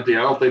lot's empty.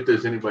 I don't think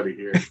there's anybody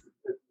here.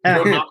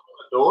 Go knock on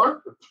the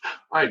door?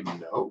 I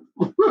know.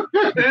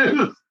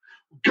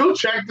 Go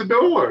check the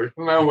door.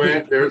 And I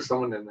went. There was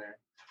someone in there.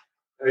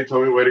 They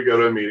told me where to go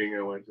to a meeting.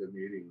 I went to a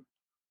meeting.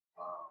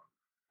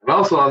 And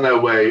also on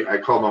that way, I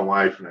called my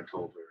wife and I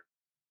told her.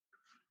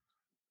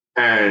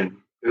 And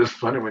it was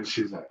funny when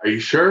she's like, are you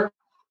sure?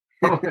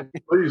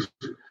 Please,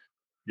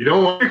 you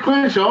don't want to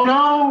quit? Oh,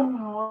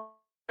 no.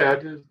 I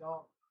just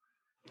don't.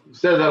 You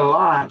said that a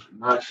lot. I'm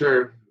not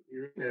sure if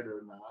you're in it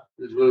or not.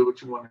 Is really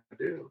what you want to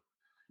do.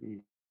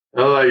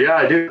 I was like, yeah,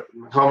 I do.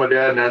 I called my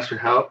dad and asked for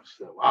help. She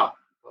said, wow,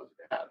 that was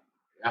Dad.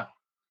 Yeah.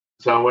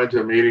 So I went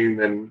to a meeting,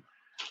 then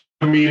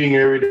a meeting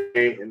every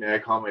day, and then I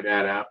called my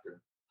dad after.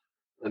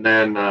 And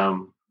then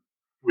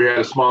we had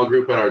a small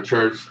group at our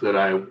church that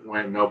I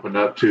went and opened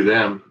up to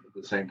them at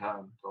the same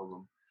time. Told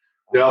them.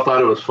 They all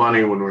thought it was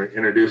funny when we were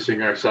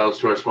introducing ourselves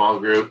to our small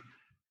group.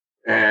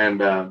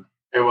 And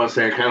everyone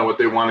saying kind of what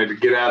they wanted to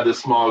get out of this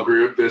small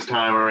group this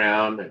time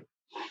around. And,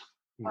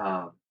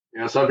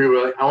 some people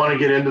were like, I want to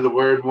get into the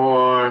word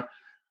more.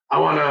 I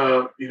want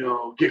to,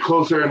 get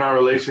closer in our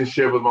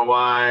relationship with my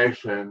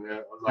wife. And I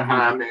was like,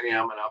 hi, Manny,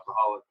 I'm an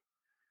alcoholic.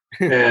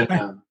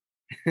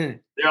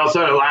 And they all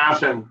started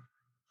laughing.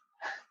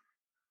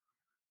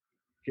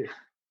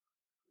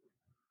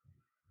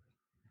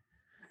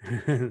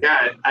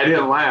 Yeah, I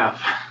didn't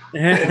laugh.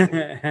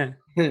 And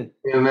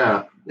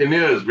they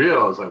knew it was real.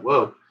 I was like,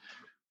 whoa.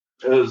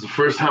 It was the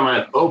first time I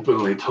had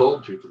openly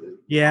told people that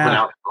I'm an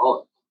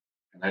alcoholic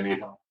and I need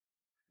help.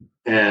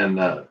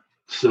 And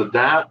so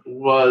that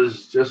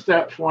was just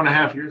that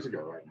 4.5 years ago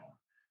right now.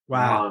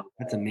 Wow.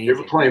 That's amazing.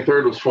 April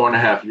 23rd was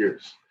 4.5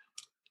 years.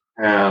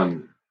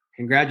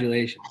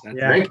 Congratulations.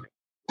 Thank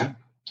you.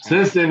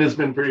 Since then, it's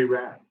been pretty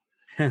rad.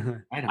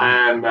 And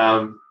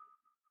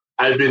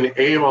I've been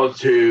able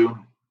to,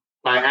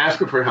 by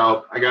asking for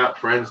help, I got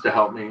friends to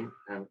help me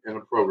in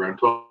a program,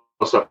 12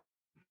 stuff.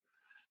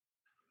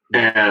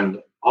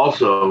 And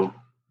also,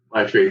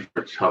 my faith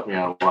church helped me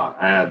out a lot.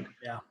 I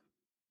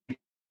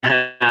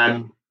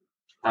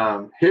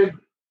had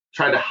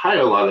tried to hide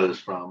a lot of this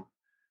from.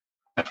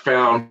 I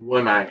found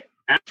when I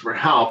asked for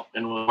help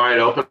and was wide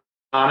open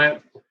on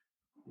it,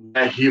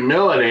 that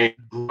humility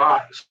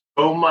brought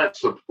so much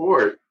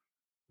support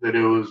that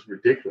it was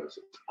ridiculous.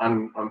 It's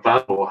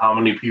unfathomable how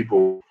many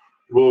people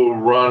will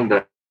run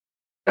to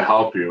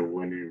help you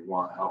when you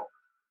want help.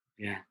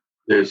 Yeah.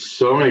 There's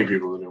so many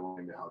people that are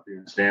willing to help you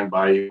and stand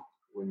by you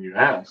when you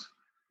ask.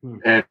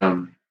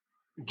 And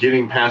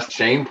getting past the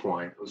shame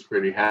point was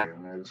pretty happy.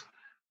 And there's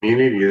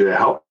community that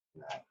helped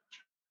that.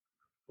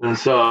 And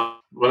so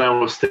when I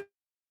was thinking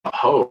about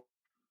hope,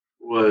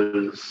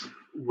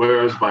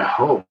 where is my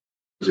hope?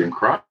 It was in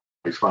Christ.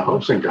 My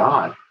hope's in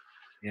God.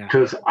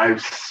 Because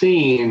I've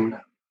seen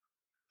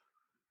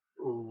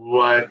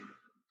what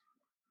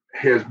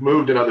has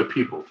moved in other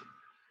people.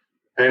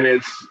 And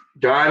it's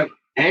God,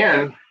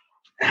 and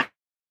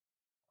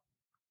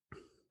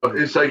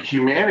it's like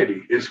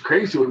humanity. It's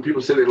crazy when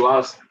people say they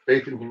lost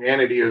faith in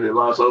humanity or they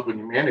lost hope in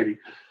humanity.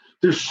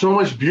 There's so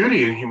much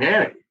beauty in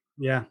humanity.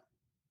 Yeah.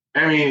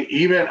 I mean,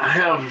 even I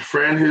have a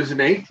friend who's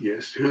an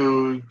atheist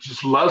who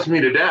just loves me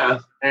to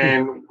death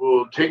and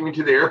will take me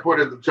to the airport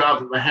at the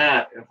drop of a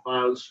hat. If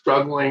I was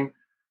struggling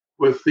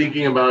with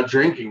thinking about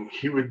drinking,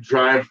 he would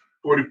drive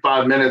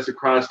 45 minutes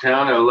across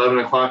town at 11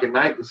 o'clock at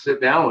night to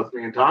sit down with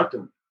me and talk to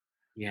me.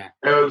 Yeah.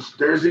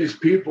 There's these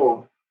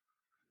people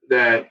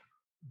that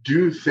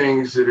do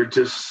things that are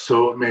just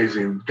so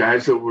amazing.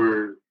 Guys that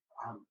were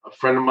a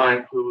friend of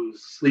mine who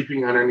was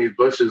sleeping underneath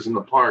bushes in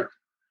the park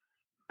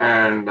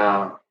and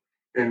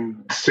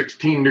in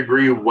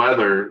 16-degree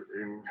weather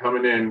and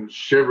coming in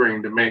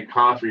shivering to make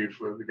coffee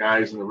for the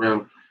guys in the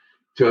room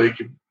till he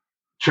could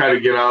try to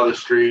get out of the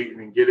street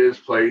and get his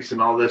place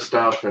and all this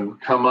stuff and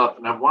come up.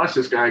 And I've watched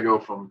this guy go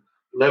from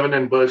living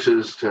in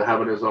bushes to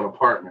having his own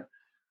apartment.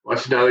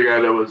 Watched another guy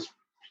that was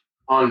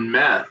on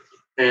meth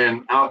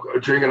and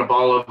drinking a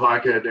bottle of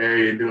vodka a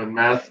day and doing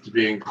meth to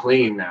being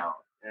clean now.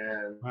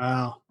 And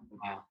wow.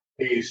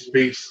 He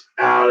speaks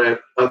out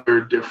at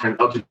other different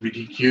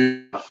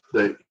LGBTQ stuff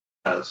that he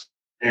does.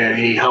 And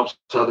he helps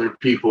other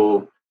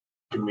people,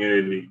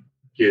 community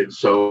get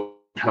so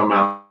come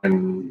out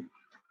and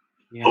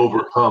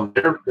overcome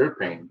their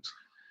pains.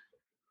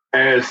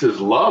 And it's this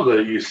love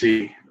that you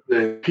see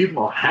that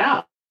people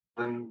have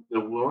and the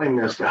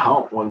willingness to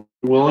help when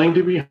willing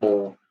to be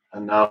whole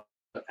enough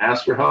to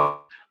ask for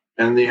help.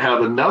 And they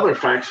have another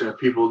faction of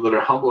people that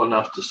are humble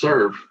enough to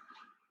serve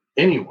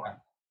anyone.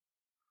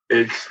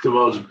 It's the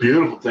most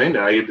beautiful thing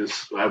that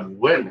I've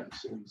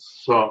witnessed. And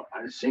so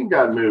I've seen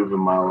God move in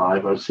my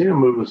life. I've seen him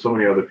move in so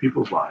many other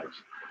people's lives.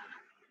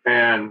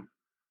 And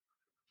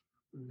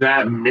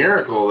that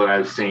miracle that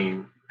I've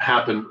seen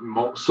happen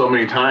so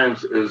many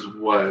times is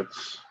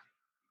what's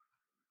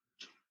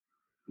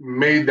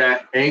made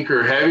that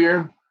anchor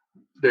heavier,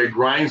 that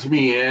grinds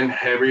me in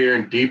heavier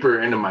and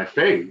deeper into my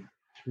faith.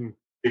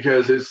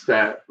 Because it's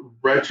that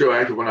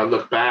retroactive, when I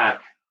look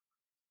back,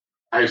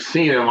 I've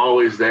seen him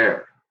always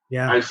there.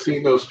 Yeah. I've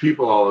seen those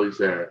people always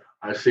there.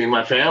 I've seen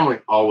my family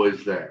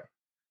always there.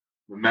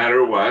 No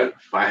matter what,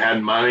 if I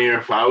had money or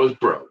if I was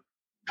broke.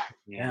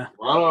 Yeah.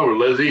 Well,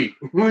 let's eat.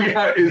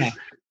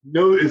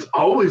 It's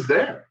always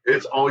there.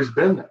 It's always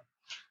been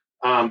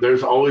there.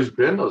 There's always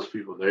been those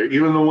people there,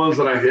 even the ones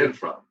that I hid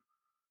from.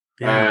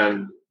 Yeah.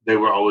 And they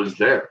were always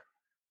there.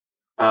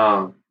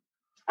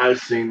 I've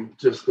seen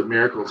just the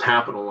miracles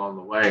happen along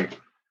the way.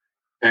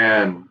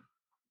 And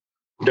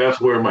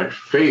that's where my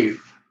faith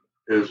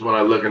is when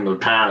I look into the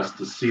past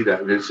to see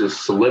that. It's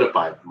just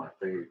solidified my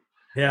faith.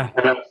 Yeah.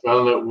 And I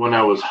found that when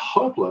I was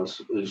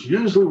hopeless, is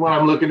usually when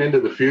I'm looking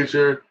into the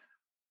future.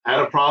 I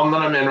had a problem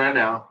that I'm in right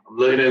now. I'm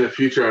looking into the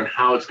future on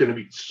how it's going to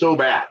be so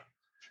bad.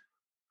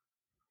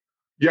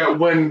 Yet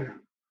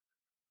when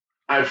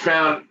I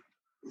found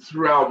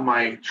throughout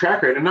my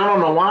track record, and I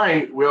don't know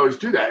why we always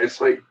do that. It's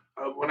like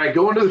when I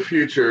go into the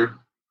future,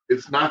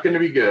 it's not going to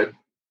be good.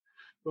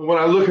 But when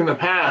I look in the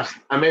past,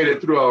 I made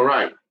it through all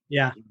right.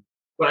 Yeah.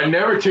 but I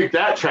never take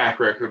that track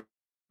record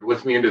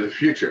with me into the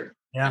future.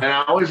 Yeah. And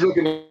I always look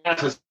at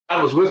that as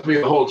God was with me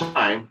the whole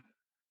time.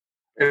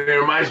 And it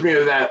reminds me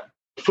of that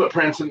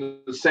footprints in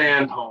the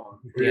sand home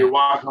where you're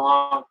walking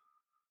along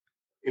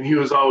and he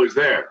was always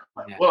there.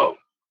 Like, whoa,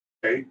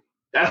 okay.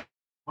 That's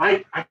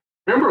I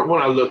remember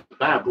when I look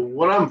back, but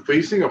when I'm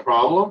facing a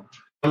problem,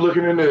 I'm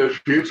looking into the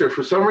future.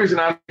 For some reason,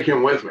 I take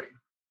him with me.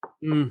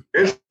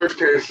 It's worst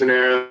case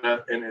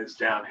scenario and it's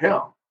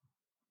downhill.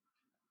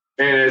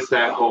 And it's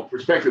that whole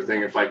perspective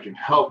thing. If I can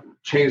help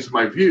change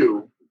my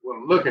view, what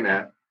I'm looking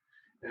at,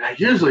 and I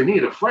usually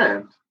need a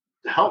friend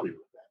to help me with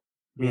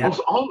that. Yeah.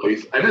 Almost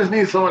always, I just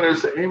need someone to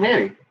say, hey,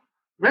 Manny,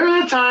 remember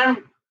that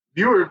time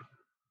you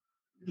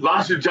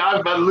lost your job,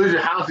 about to lose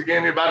your house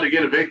again, you're about to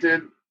get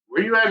evicted?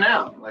 Where you at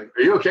now? Like,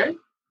 are you okay?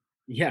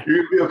 Yeah. You're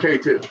going to be okay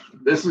too.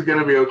 This is going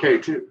to be okay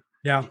too.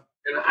 Yeah.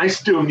 And I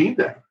still need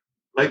that.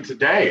 Like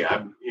today,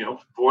 I'm,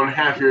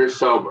 4.5 years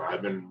sober.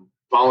 I've been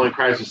following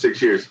Christ for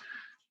 6 years.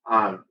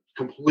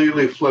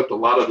 Completely flipped a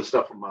lot of the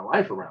stuff in my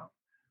life around.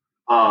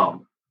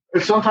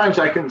 And sometimes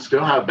I can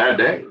still have bad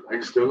days. I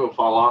can still go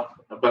fall off,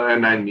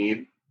 and I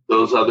need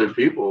those other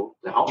people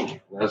to help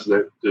me. That's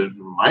to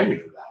remind me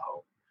of that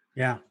hope.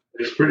 Yeah.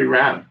 It's pretty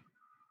rad.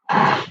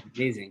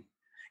 Amazing.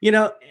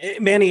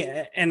 Manny,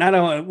 and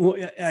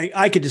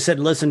I could just sit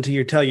and listen to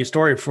you tell your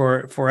story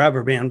for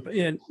forever, man.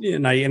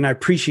 And I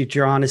appreciate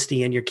your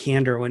honesty and your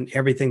candor and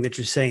everything that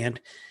you're saying.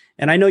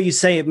 And I know you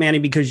say it, Manny,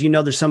 because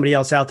there's somebody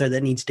else out there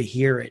that needs to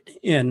hear it.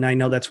 And I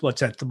know that's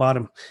what's at the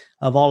bottom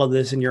of all of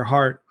this in your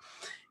heart.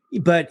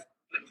 But,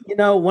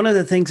 one of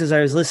the things as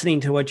I was listening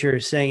to what you're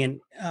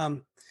saying,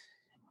 and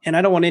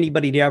I don't want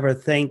anybody to ever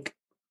think,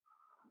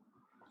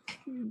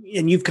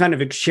 and you've kind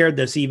of shared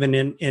this even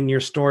in your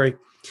story,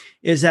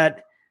 is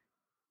that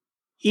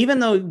even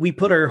though we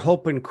put our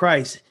hope in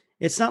Christ,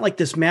 it's not like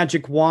this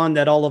magic wand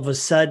that all of a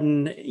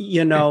sudden,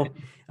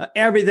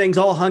 everything's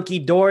all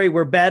hunky-dory,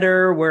 we're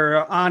better,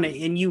 we're on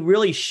it. And you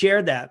really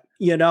shared that,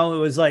 it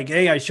was like,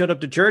 hey, I showed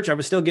up to church, I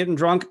was still getting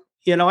drunk,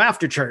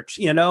 after church,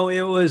 it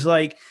was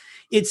like,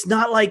 it's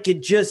not like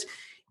it just,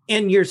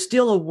 and you're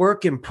still a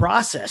work in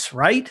process,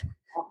 right?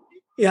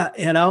 Yeah.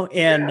 And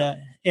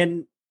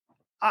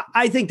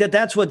I think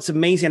that's what's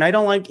amazing. I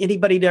don't like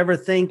anybody to ever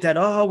think that,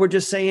 we're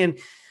just saying,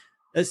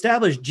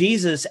 establish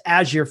Jesus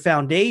as your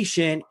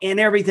foundation and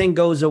everything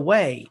goes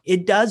away.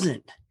 It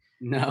doesn't.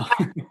 No.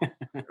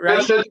 Right?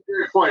 That's such a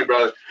great point,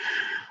 brother.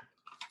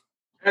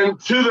 And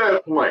to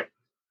that point,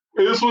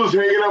 this was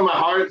hanging on my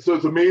heart, so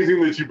it's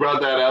amazing that you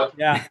brought that up.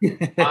 Yeah.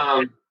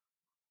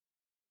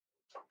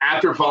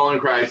 After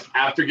following Christ,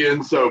 after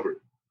getting sober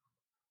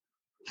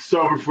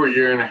for a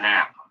year and a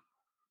half,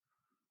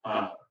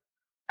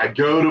 I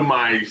go to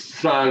my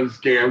son's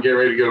game. I'm getting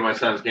ready to go to my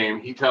son's game.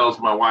 He tells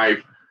my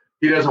wife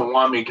he doesn't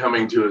want me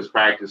coming to his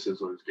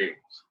practices or his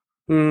games.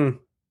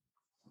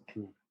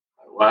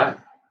 What?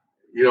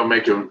 You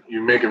make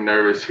him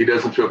nervous. He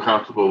doesn't feel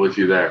comfortable with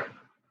you there.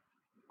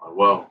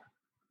 Whoa.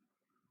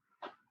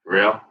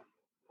 Real?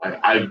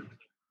 I've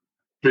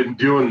been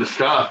doing the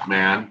stuff,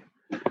 man.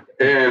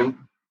 And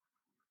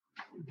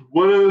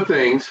one of the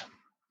things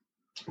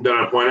that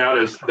I point out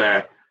is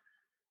that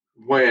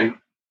when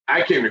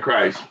I came to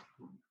Christ,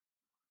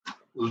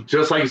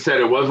 just like you said,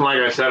 it wasn't like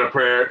I said a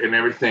prayer and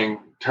everything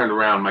turned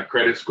around. My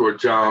credit score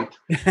jumped.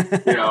 I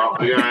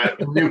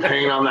got new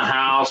paint on the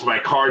house. My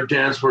car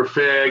dents were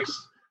fixed.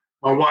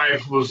 My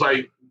wife was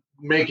like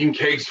making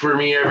cakes for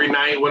me every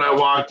night when I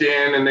walked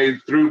in, and they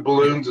threw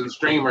balloons and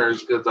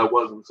streamers because I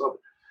wasn't sober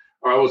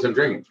or I wasn't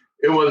drinking.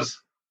 It wasn't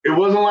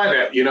like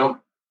that, Yeah.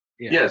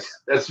 Yes,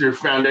 that's your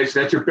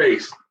foundation. That's your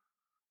base.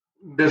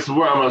 This is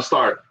where I'm going to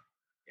start.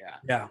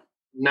 Yeah.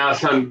 Now it's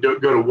time to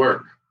go to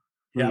work.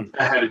 Yeah.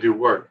 I had to do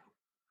work.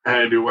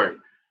 Yeah.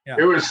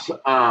 It was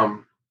a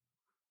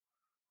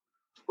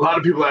lot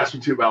of people ask me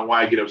too about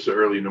why I get up so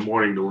early in the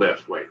morning to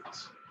lift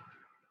weights.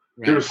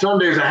 Right. There were some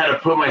days I had to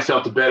put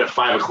myself to bed at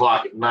 5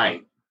 o'clock at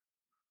night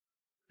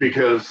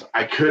because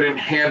I couldn't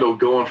handle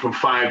going from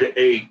 5 to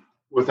 8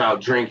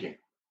 without drinking.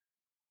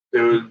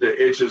 The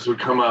itches would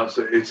come up,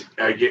 so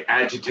I get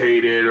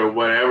agitated or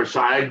whatever, so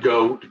I'd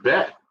go to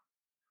bed.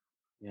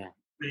 Yeah.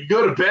 You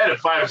go to bed at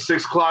 5 or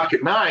 6 o'clock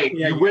at night,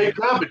 you wake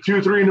up at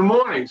 2, 3 in the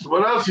morning. So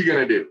what else are you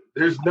going to do?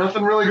 There's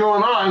nothing really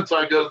going on, so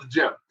I go to the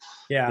gym.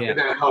 Yeah. And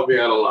that helped me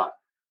out a lot.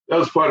 That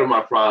was part of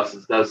my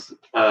process. That's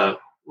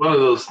one of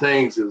those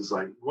things is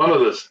like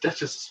that's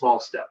just a small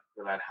step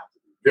that I'd have to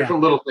do.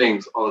 Different little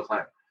things all the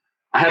time.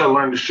 I had to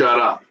learn to shut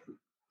up.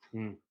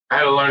 I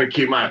had to learn to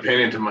keep my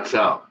opinion to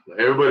myself.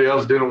 Everybody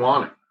else didn't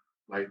want it.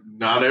 Like,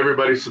 not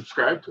everybody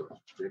subscribed to it.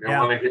 They didn't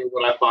want to hear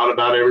what I thought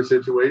about every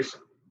situation,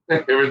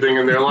 everything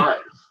in their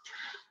lives.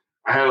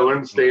 I had to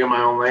learn to stay in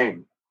my own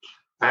lane.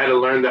 I had to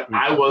learn that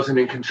I wasn't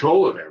in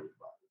control of everybody.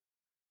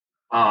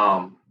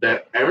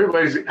 That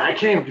I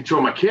can't even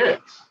control my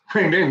kids.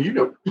 And then,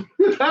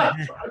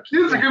 our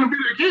kids are going to be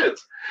their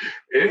kids.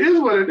 It is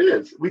what it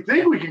is. We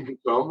think we can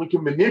control them. We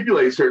can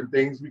manipulate certain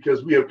things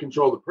because we have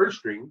control of the purse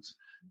strings.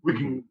 We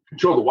can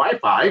control the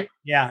Wi-Fi.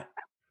 Yeah.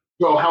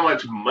 So how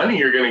much money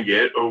you're going to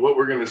get or what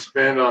we're going to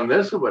spend on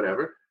this or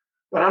whatever.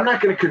 but I'm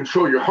not going to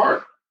control your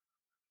heart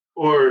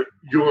or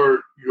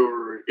your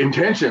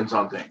intentions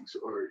on things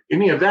or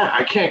any of that.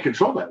 I can't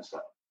control that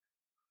stuff.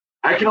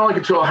 I can only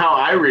control how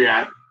I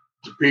react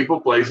to people,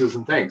 places,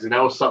 and things. And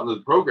that was something that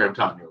the program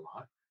taught me a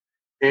lot.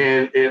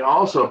 And it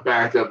also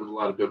backed up with a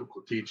lot of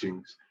biblical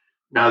teachings.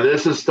 Now,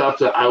 this is stuff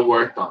that I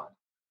worked on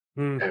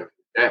every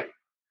day,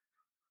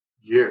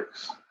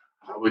 years.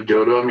 I would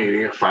go to a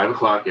meeting at 5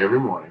 o'clock every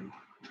morning.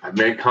 I'd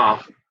make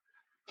coffee.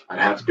 I'd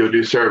have to go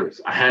do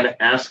service. I had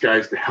to ask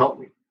guys to help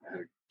me. I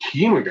had a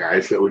team of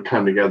guys that would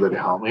come together to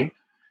help me,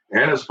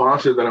 and a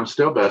sponsor that I'm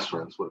still best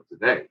friends with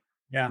today.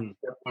 Yeah.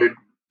 That would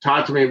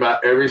talk to me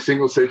about every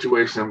single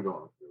situation I'm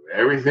going through,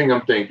 everything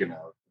I'm thinking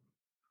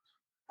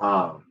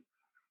of.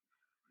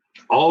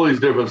 All these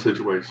different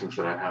situations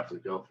that I have to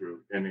go through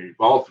and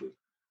evolve through.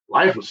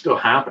 Life was still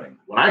happening.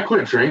 When I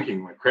quit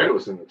drinking, my credit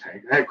was in the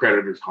tank. I had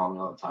creditors calling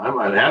me all the time.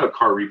 I had a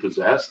car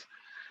repossessed.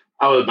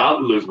 I was about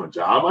to lose my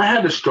job. I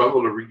had to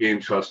struggle to regain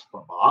trust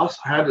with my boss.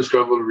 I had to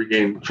struggle to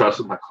regain trust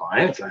with my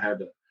clients. I had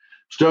to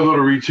struggle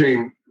to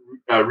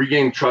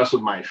regain trust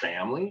with my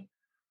family.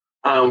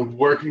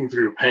 Working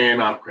through paying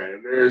off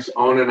creditors,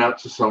 owning up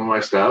to some of my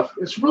stuff.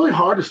 It's really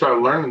hard to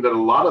start learning that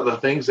a lot of the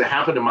things that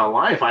happened in my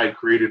life, I had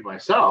created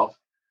myself.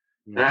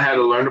 And I had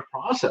to learn to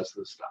process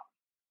this stuff.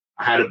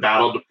 I had to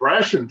battle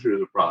depression through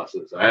the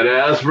process. I had to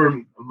ask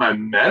for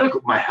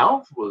my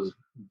health was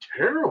in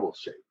terrible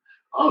shape.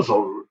 I was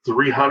over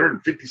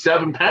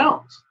 357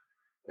 pounds.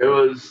 It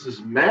was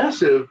just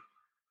massive.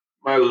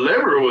 My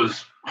liver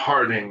was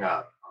hardening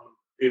up,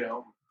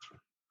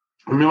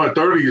 I'm in my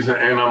 30s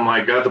and I'm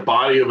like, got the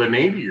body of an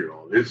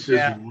 80-year-old. It's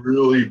just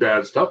really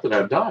bad stuff that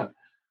I've done.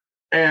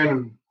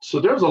 And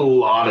so there's a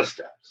lot of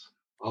steps,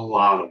 a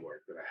lot of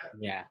work that I had.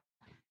 Yeah.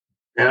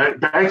 And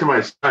back to my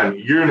son,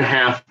 1.5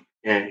 years,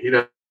 and he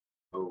doesn't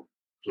go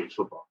to his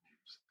football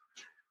games.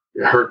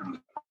 It hurt me.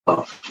 I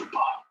love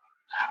football.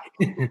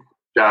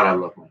 God, I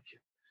love my kid.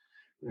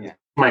 Yeah.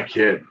 My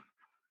kid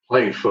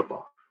playing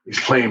football. He's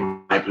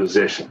playing my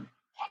position.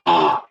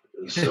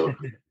 It's so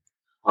good.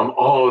 I'm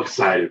all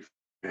excited.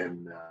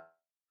 And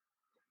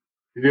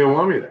he didn't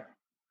want me there.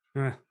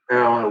 And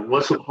I'm like,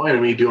 what's the point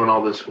of me doing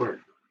all this work?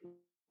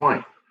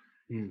 Point.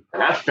 And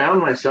I found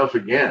myself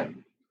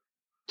again,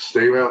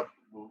 staying out.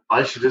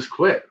 I should just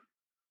quit.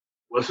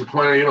 What's the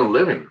point of even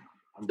living?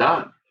 I'm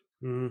done.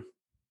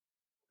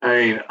 I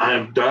mean,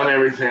 I've done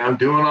everything. I'm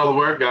doing all the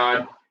work,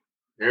 God.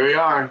 Here we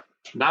are.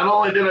 Not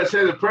only did I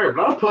say the prayer,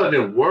 but I'm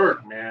putting in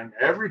work, man.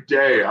 Every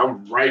day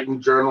I'm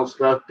writing journal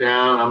stuff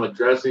down. I'm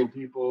addressing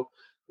people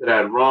that I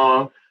had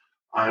wrong.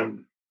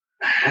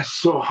 It's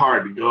so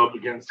hard to go up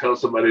against, tell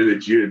somebody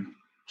that you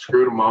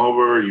screwed them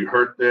over, you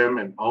hurt them,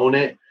 and own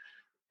it,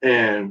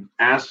 and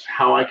ask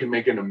how I can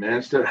make an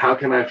amends to it. How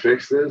can I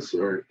fix this?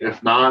 Or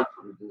if not,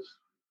 just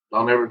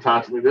don't ever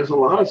talk to me. There's a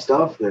lot of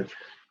stuff that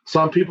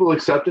some people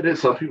accepted it,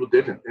 some people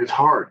didn't. It's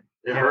hard.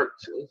 It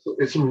hurts.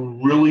 It's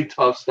some really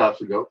tough stuff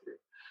to go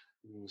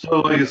through.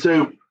 So like I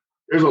said,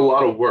 there's a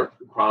lot of work,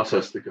 the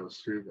process that goes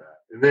through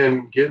that. And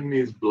then getting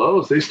these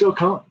blows, they still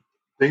come.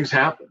 Things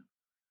happen.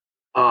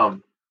 I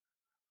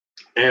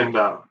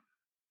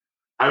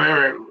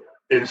remember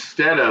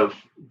instead of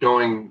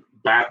going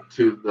back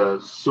to the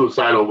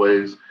suicidal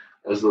ways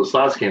as those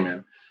thoughts came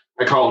in,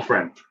 I called a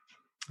friend.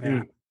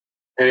 Yeah.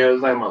 And it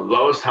was like my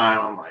lowest time.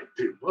 I'm like,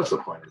 dude, what's the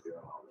point of doing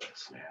all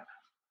this, man?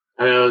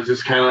 And it was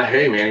just kind of like,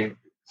 hey, man,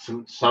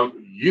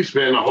 you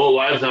spend a whole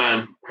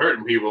lifetime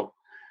hurting people.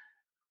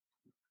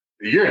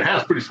 A year and a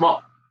half is pretty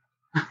small.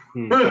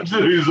 And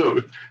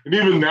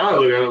even now, I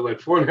look at it like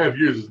 4.5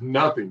 years is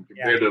nothing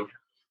compared to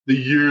the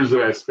years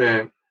that I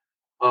spent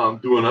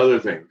doing other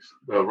things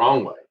the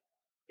wrong way.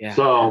 Yeah.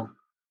 So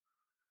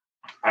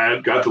I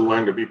got to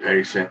learn to be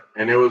patient.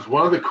 And it was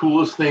one of the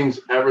coolest things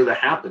ever that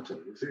happened to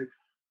me. See,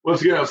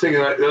 once again, I was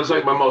thinking that was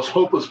like my most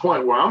hopeless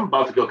point where I'm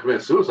about to go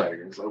commit suicide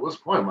again. It's like, what's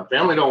the point? My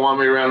family don't want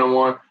me around no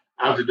more.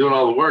 After doing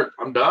all the work,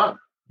 I'm done.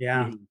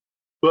 Yeah.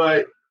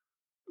 But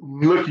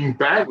looking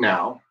back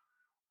now,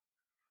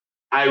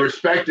 I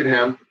respected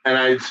him and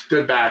I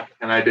stood back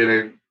and I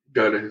didn't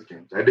go to his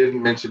games. I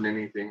didn't mention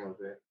anything of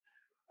it.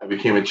 I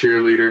became a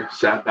cheerleader,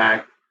 sat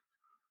back.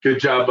 Good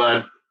job,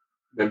 bud.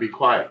 Then be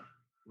quiet.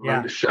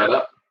 Learn to shut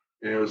up.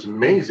 And it was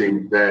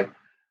amazing that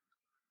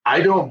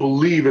I don't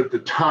believe at the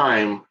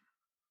time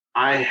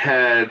I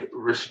had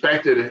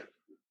respected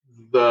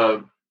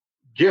the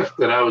gift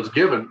that I was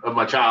given of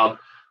my child,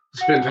 to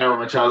spend time with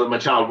my child, that my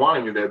child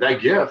wanted me there.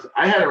 That gift,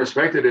 I hadn't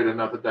respected it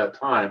enough at that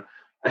time.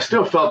 I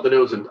still felt that I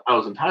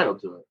was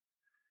entitled to it.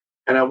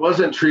 And I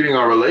wasn't treating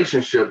our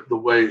relationship the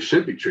way it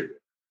should be treated.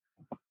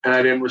 And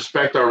I didn't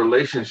respect our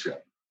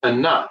relationship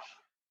enough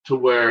to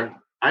where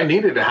I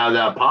needed to have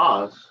that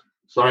pause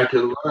so I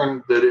could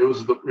learn that it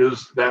was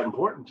that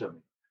important to me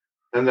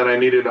and that I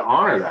needed to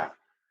honor that.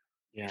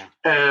 Yeah.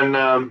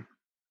 And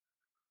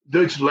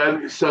which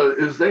led me, so it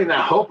was that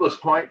hopeless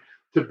point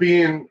to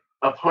being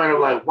a point of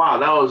like, wow,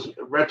 that was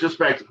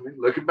retrospectively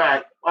looking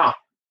back. Wow,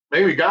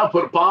 maybe God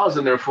put a pause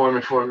in there for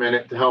me for a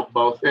minute to help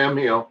both him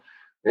heal.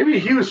 Maybe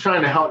he was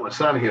trying to help my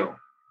son heal.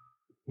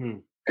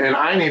 And And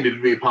I needed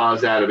to be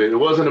paused out of it. It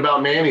wasn't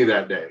about Manny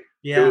that day.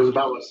 Yeah. It was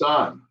about my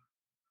son.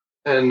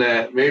 And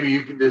that maybe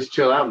you can just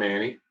chill out,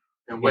 Manny,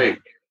 and wait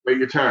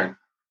your turn.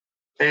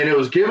 And it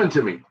was given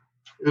to me.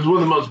 It was one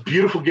of the most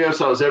beautiful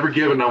gifts I was ever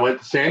given. I went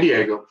to San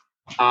Diego.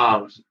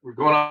 We're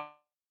going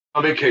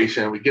on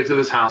vacation. We get to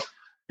this house.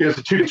 It's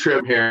a 2-day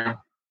trip here.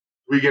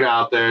 We get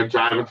out there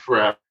driving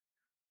forever.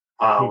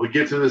 We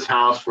get to this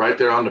house right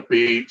there on the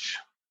beach.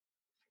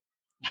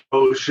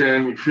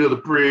 Ocean. You feel the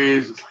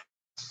breeze. It's like,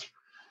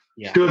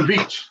 let's go to the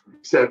beach.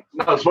 He said,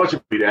 no, it's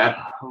watching me, Dad.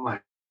 I'm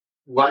like,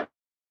 what?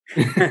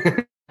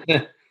 Guy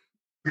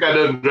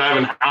done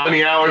driving how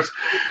many hours?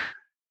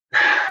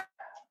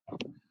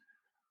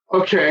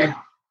 Okay.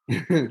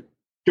 Go in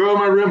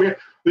my room here.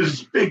 There's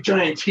this big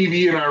giant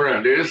TV in our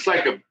room, dude. It's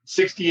like a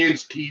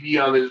 60-inch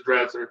TV on this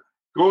dresser.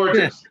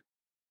 Gorgeous.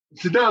 He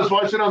said, no, let's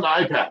watch it on the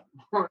iPad.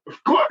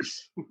 Of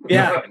course.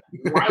 Yeah.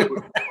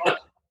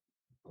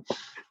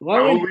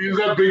 Why would we use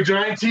that big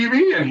giant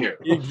TV in here?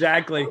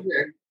 Exactly.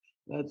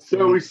 Okay.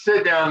 So we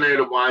sit down there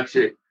to watch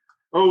it.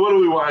 Oh, what are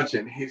we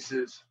watching? He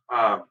says,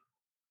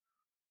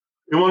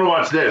 you want to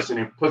watch this? And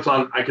he puts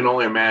on I Can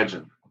Only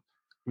Imagine.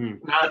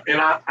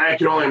 I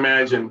Can Only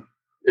Imagine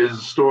is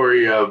a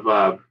story of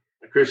a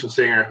Christian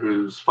singer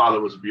whose father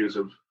was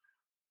abusive.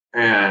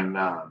 And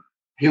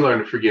he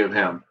learned to forgive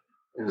him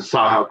and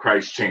saw how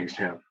Christ changed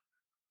him.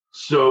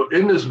 So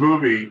in this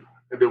movie,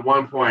 at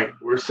one point,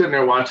 we're sitting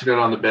there watching it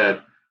on the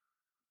bed.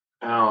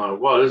 And I'm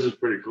like, well, this is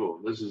pretty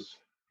cool.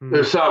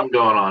 There's something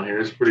going on here.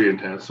 It's pretty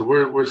intense. So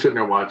we're sitting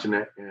there watching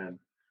it. And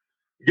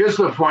it gets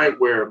to the point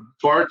where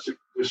Bart's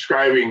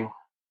describing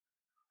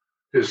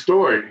his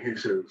story. He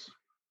says,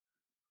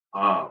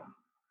 I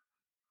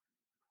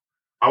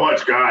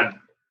watched God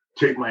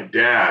take my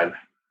dad,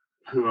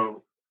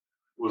 who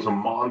was a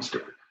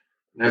monster.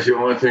 And that's the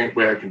only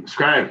way I can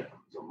describe him.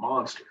 He was a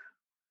monster.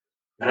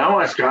 And I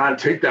watched God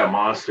take that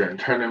monster and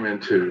turn him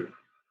into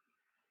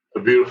a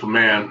beautiful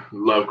man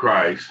who loved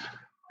Christ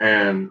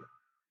and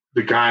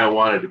the guy I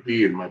wanted to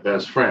be and my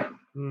best friend.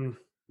 And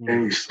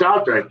he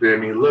stopped right there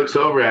and he looks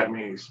over at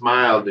me, he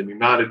smiled, and he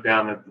nodded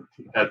down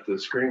at the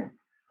screen.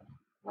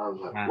 And I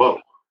was like, whoa.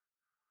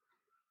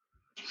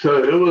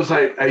 So it was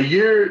like a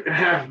year and a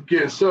half of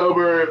getting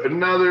sober,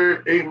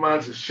 another 8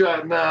 months of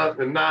shutting up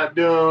and not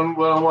doing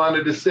what I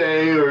wanted to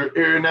say or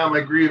airing out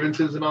my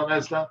grievances and all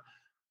that stuff.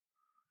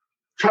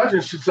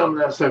 Trudging through some of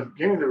that stuff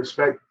gave me the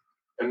respect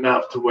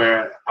enough to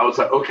where I was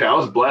like, okay, I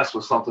was blessed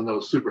with something that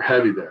was super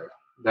heavy there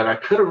that I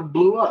could have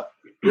blew up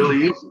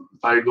really easy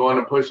by going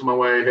and pushing my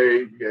way. Hey,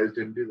 you guys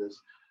didn't do this.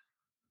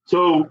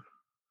 So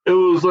it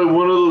was like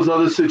one of those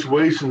other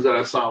situations that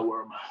I saw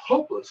where my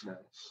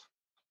hopelessness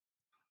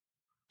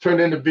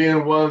turned into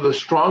being one of the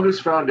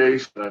strongest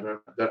foundations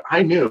that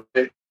I knew.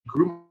 It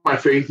grew my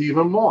faith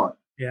even more.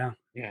 Yeah.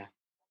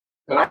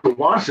 And I could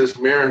watch this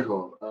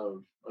miracle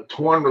of a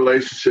torn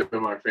relationship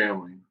in my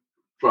family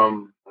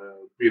from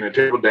being a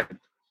terrible dad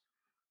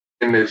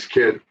and this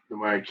kid,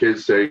 my kid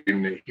saying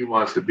that he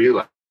wants to be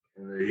like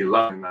me, and that he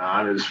loves me.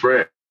 I'm his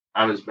friend.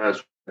 I'm his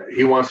best friend.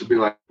 He wants to be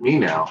like me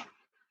now.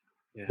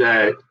 Yeah.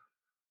 That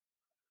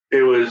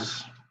it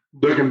was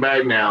looking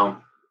back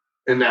now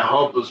in that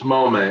hopeless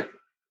moment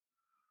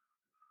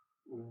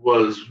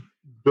was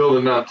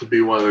building up to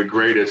be one of the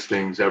greatest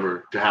things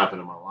ever to happen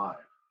in my life.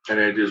 And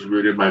it just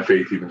rooted my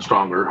faith even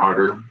stronger,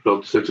 harder,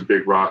 built such a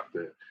big rock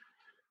that.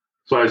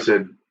 So I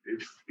said,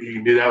 if he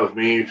can do that with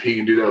me, if he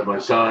can do that with my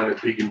son,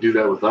 if he can do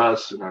that with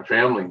us and our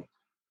family,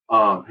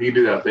 he can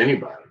do that with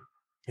anybody.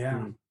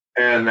 Yeah.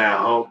 And that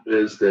hope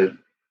is that,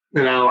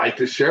 and I like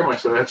to share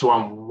myself. That's why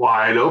I'm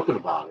wide open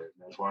about it.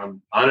 That's why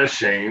I'm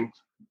unashamed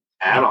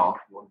at all,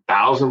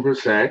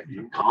 1,000%.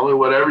 You can call me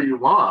whatever you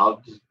want.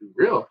 I'll just be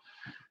real.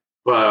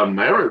 But I've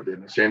never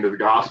been ashamed of the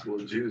gospel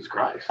of Jesus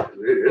Christ.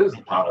 It is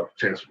the power of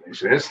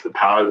transformation. It's the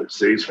power that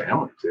saves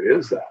families. It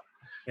is that.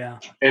 Yeah.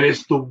 And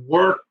it's the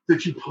work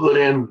that you put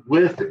in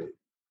with it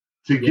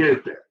to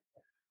get there.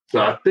 So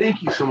I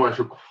thank you so much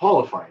for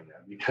qualifying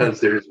that, because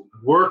there's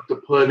work to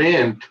put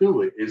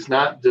into it. It's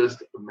not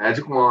just a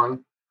magic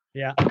wand.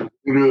 Yeah.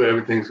 You do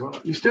everything's going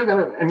on. You're still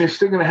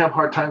gonna have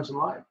hard times in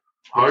life.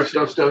 Hard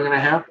stuff's still gonna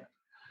happen.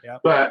 Yeah.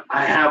 But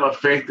I have a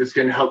faith that's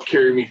gonna help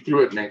carry me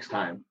through it next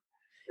time.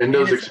 And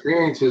those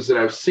experiences that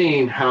I've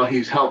seen, how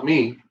he's helped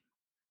me,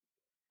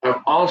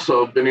 I've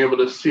also been able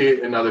to see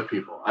it in other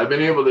people. I've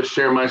been able to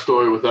share my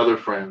story with other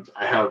friends.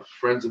 I have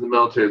friends in the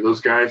military, those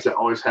guys that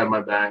always had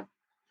my back.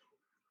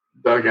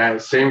 The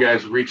same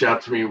guys reach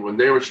out to me when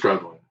they were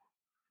struggling.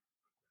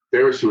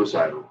 They were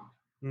suicidal.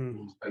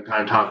 Spent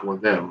time talking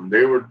with them.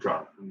 They were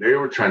drunk. They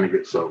were trying to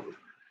get sober.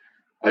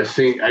 I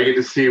get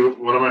to see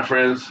one of my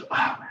friends,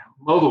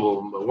 multiple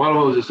of them, but one of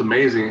them was just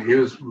amazing. He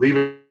was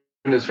leaving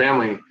his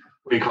family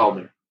when he called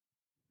me.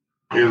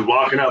 He was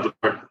walking out the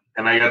door,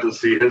 and I got to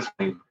see his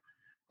family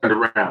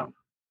turned around,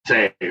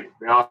 safe.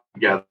 They all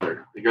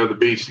together. They go to the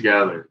beach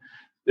together.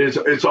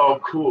 It's all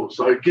cool.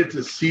 So I get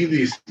to see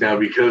these now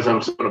because I'm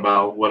talking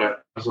about what I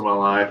was in my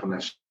life, and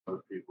that's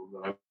other people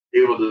that I'm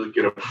able to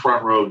get a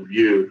front row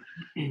view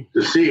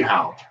to see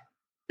how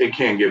it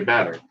can get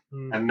better.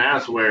 And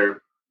that's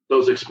where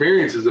those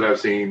experiences that I've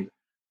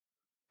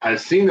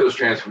seen those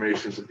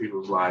transformations in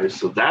people's lives.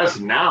 So that's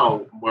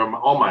now where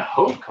all my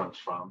hope comes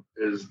from,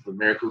 is the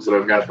miracles that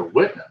I've got to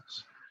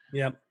witness.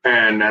 Yep.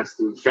 And that's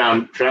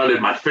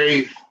founded my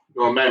faith.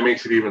 Going back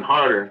makes it even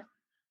harder.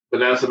 But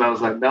that's when I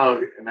was like,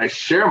 no, and I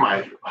share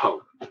my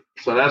hope.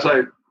 So that's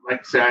why, like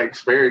I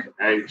say,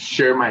 I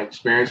share my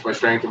experience, my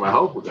strength, and my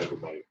hope with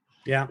everybody.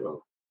 Yeah.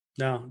 So,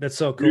 no, that's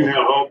so cool. you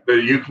have hope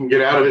that you can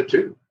get out of it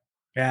too.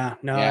 Yeah.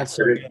 No, that's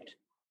so good.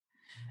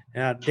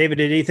 Yeah. David,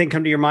 did anything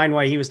come to your mind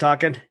while he was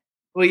talking?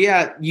 Well,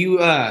 yeah, you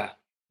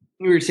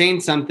were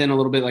saying something a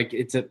little bit like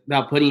it's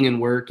about putting in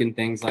work and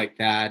things like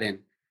that. And,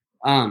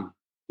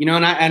 you know,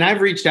 and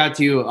I've reached out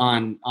to you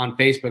on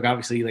Facebook.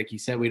 Obviously, like you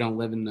said, we don't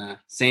live in the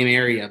same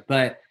area,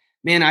 but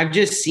man, I've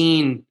just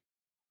seen,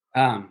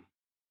 all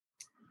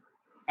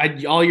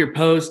your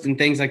posts and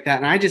things like that.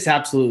 And I just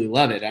absolutely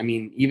love it. I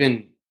mean,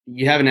 even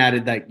you haven't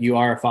added that you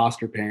are a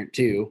foster parent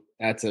too.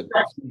 That's a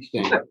huge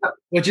thing,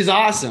 which is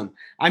awesome.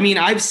 I mean,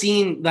 I've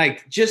seen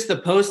like just the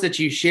post that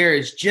you share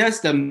is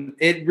just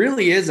it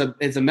really is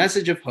it's a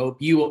message of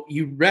hope.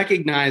 You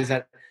recognize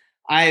that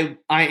I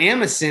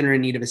am a sinner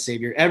in need of a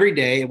savior every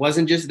day. It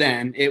wasn't just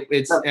then,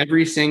 it's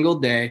every single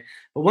day.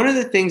 But one of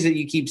the things that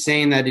you keep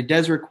saying that it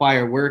does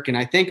require work. And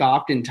I think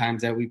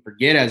oftentimes that we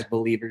forget as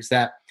believers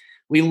that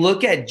we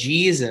look at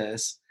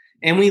Jesus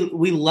and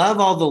we love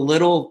all the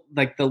little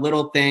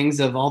things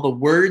of all the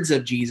words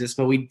of Jesus,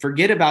 but we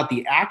forget about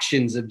the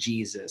actions of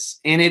Jesus.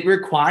 And it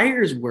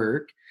requires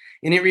work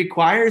and it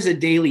requires a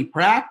daily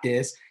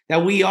practice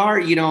that we are,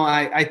 you know,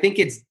 I think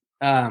it's,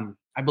 I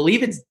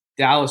believe it's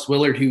Dallas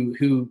Willard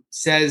who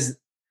says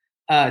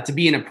to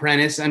be an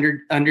apprentice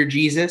under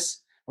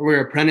Jesus, or we're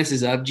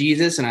apprentices of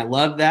Jesus. And I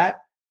love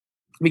that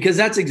because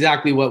that's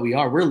exactly what we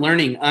are. We're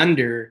learning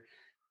under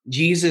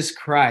Jesus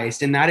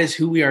Christ, and that is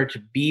who we are to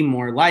be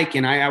more like.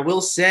 And I will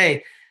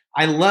say,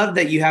 I love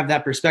that you have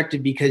that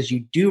perspective because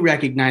you do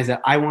recognize that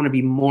I want to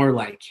be more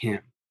like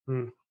him.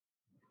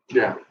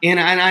 Yeah. And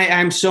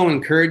I'm so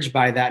encouraged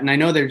by that. And I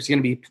know there's going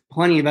to be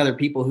plenty of other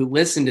people who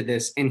listen to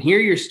this and hear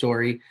your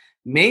story,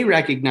 may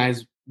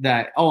recognize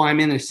that, oh, I'm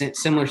in a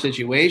similar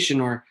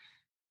situation, or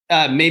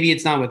maybe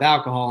it's not with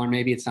alcohol, or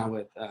maybe it's not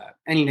with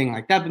anything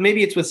like that, but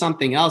maybe it's with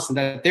something else, and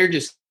that they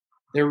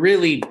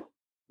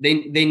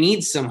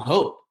need some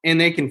hope, and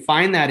they can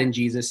find that in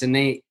Jesus. And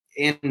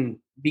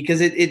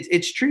because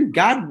it's true,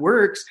 God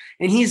works,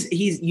 and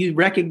you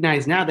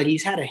recognize now that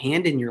he's had a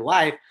hand in your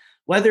life,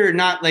 whether or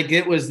not like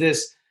it was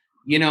this,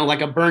 you know,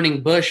 like a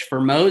burning bush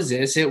for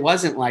Moses. It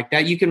wasn't like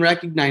that. You can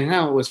recognize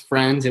now it was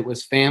friends, it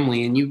was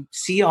family, and you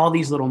see all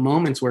these little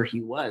moments where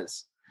he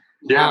was.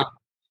 Yeah.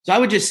 So I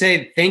would just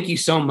say thank you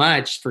so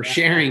much for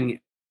sharing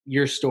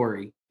your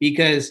story,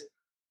 because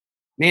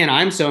man,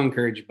 I'm so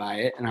encouraged by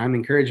it, and I'm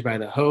encouraged by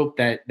the hope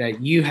that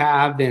you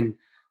have and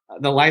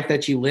the life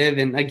that you live.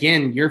 And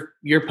again, your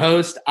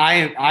post,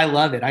 I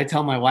love it. I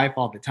tell my wife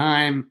all the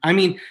time. I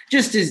mean,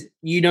 just as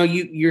you know,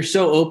 you're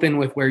so open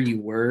with where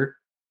you were,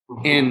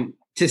 and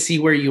to see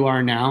where you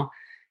are now.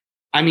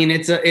 I mean,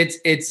 it's a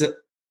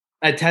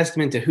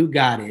testament to who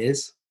God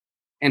is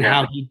and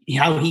how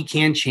he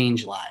can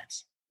change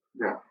lives.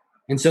 Yeah.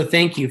 And so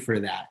thank you for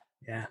that.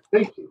 Yeah.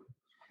 Thank you.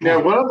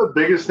 Now, one of the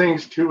biggest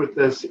things too with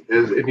this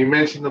is, and you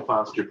mentioned the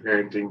foster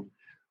parenting,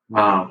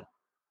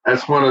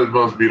 that's one of the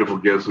most beautiful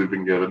gifts we've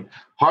been given.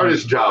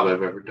 Hardest job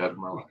I've ever done in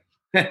my life,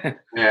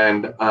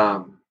 and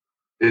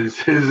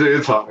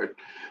it's hard,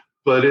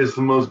 but it's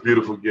the most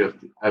beautiful gift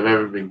I've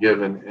ever been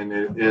given, and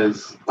it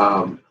is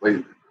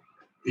like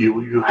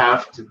you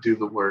have to do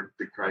the work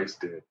that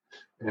Christ did,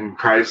 and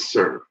Christ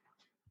served,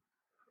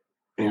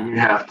 and you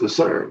have to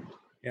serve.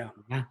 Yeah.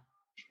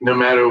 No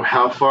matter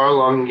how far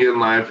along you get in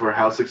life or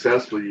how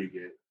successful you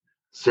get,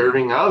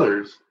 serving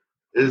others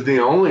is the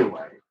only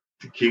way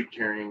to keep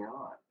carrying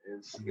on.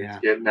 It's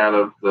getting out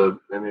of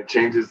and it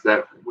changes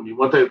that. When you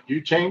want that, you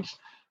change.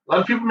 A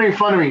lot of people make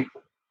fun of me.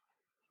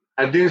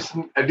 I do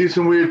some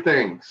weird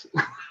things.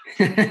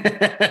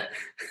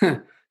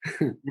 You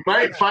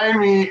might find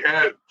me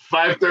at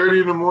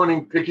 5:30 in the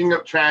morning picking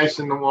up trash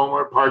in the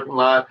Walmart parking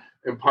lot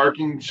and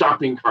parking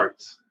shopping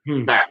carts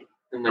back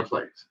in their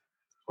place.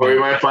 Or you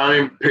might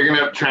find me picking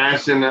up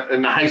trash in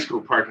the high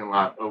school parking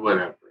lot or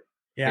whatever.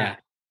 Yeah.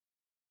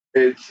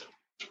 It's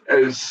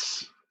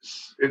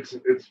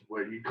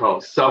what you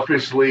call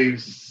selfishly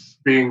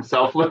being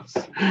selfless.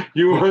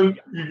 You're going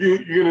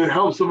to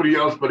help somebody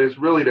else, but it's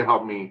really to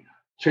help me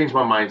change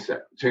my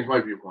mindset, change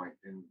my viewpoint,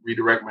 and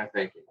redirect my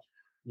thinking.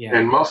 Yeah.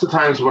 And most of the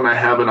times when I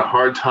have a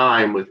hard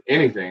time with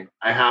anything,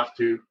 I have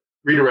to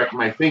redirect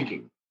my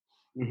thinking.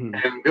 Mm-hmm.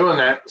 And doing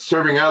that,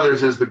 serving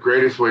others is the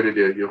greatest way to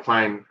do it. You'll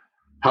find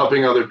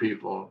helping other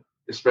people,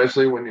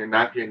 especially when you're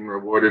not getting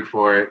rewarded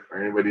for it or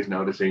anybody's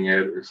noticing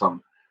it or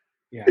something.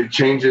 Yeah. It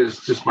changes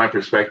just my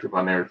perspective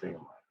on everything in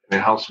life. And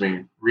it helps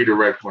me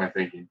redirect my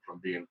thinking from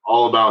being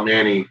all about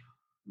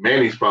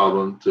Manny's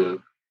problem to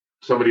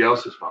somebody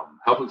else's problem.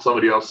 Helping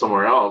somebody else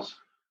somewhere else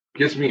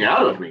gets me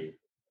out of me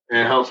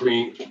and helps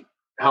me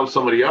help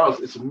somebody else.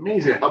 It's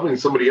amazing. Helping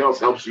somebody else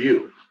helps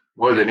you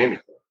more than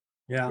anything.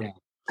 Yeah.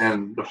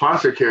 And the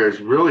foster care is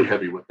really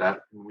heavy with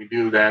that. And we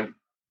do that.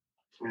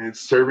 And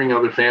it's serving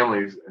other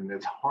families, and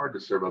it's hard to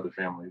serve other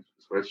families,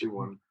 especially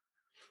when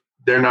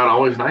they're not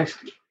always nice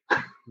to you.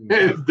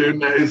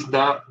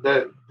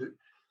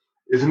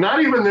 It's not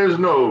even there's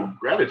no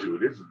gratitude.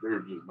 They're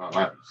just not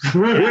nice.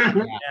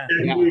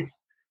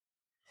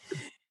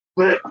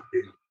 But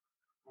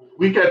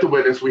we got to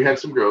witness. We had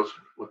some girls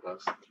with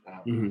us,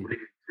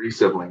 three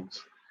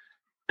siblings,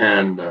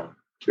 and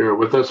they were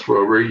with us for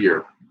over a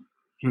year.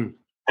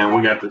 And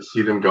we got to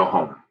see them go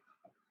home.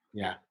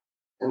 Yeah.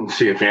 And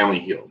see a family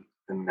healed.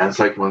 And that's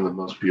like one of the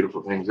most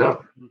beautiful things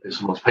ever. It's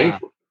the most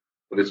painful,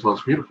 but it's the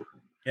most beautiful.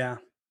 Yeah.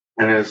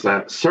 And it's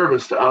that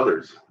service to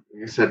others.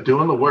 He said,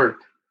 doing the work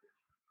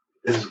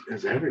is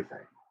everything.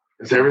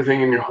 It's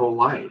everything in your whole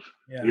life.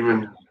 Yeah.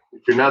 Even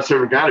if you're not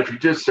serving God, if you're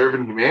just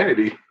serving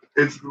humanity,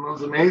 it's the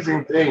most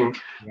amazing thing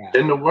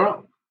in the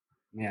world.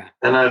 Yeah.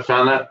 And I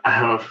found that I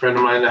have a friend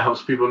of mine that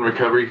helps people in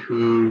recovery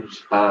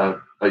who's a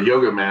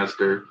yoga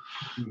master.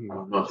 I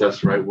don't know if that's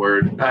the right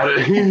word.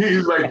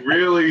 He's like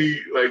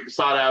really like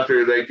sought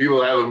after. Like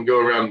people have him go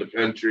around the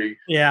country.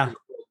 Yeah.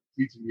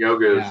 Teaching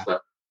yoga and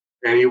stuff.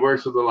 And he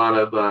works with a lot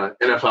of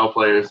NFL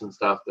players and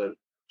stuff that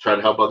try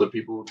to help other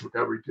people with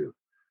recovery too.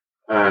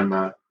 And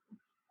no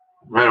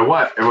matter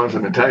what, everyone's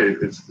going to tell you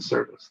it's the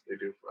service they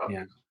do for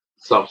others.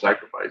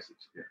 Self-sacrifices.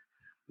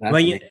 Well,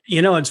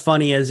 you know, it's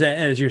funny as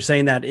you're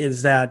saying that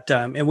is that,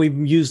 and we've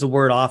used the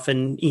word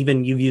often,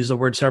 even you've used the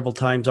word several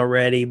times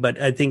already,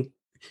 but I think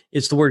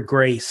it's the word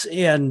grace.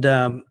 And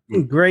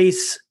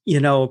grace, you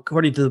know,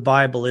 according to the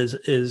Bible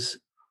is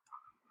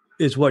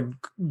what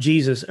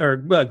Jesus or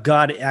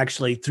God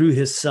actually through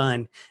his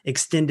son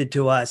extended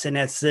to us. And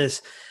that's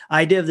this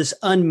idea of this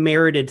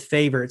unmerited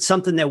favor. It's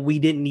something that we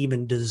didn't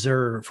even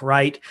deserve,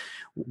 right?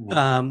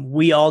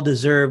 We all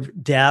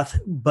deserve death,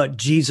 but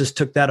Jesus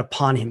took that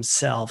upon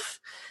himself.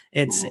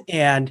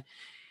 And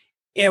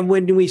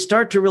when we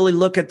start to really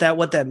look at that,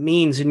 what that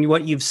means and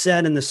what you've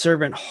said in the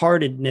servant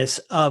heartedness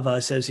of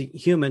us as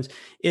humans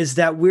is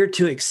that we're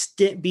to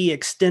be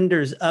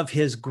extenders of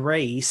his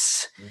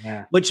grace,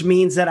 which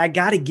means that I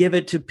got to give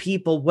it to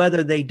people,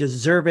 whether they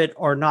deserve it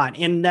or not.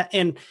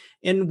 And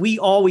we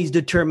always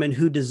determine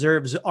who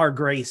deserves our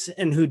grace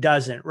and who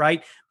doesn't.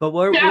 Right. But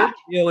we're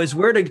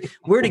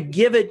to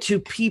give it to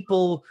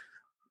people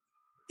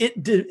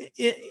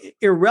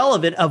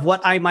irrelevant of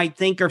what I might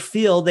think or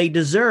feel they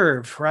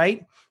deserve.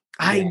 Right.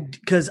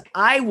 Because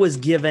I was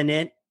given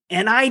it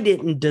and I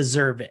didn't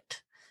deserve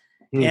it.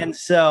 And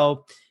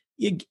so,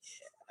 you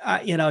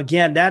know,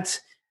 again, that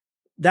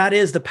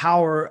is the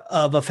power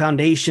of a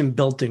foundation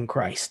built in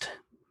Christ.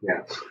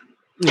 Yes.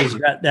 Is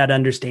that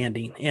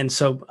understanding. And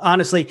so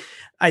honestly,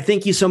 I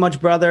thank you so much,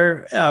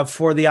 brother,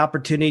 for the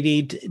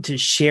opportunity to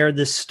share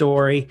this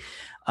story.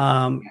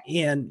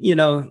 And, you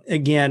know,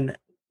 again,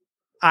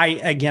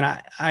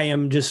 I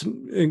am just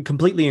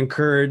completely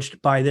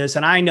encouraged by this.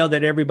 And I know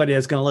that everybody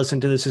that's going to listen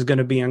to this is going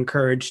to be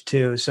encouraged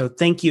too. So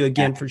thank you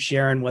again for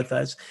sharing with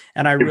us.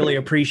 And I really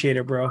appreciate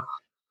it, bro.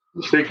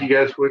 Thank you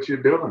guys for what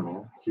you're doing,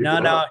 man.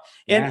 No.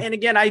 And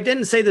again, I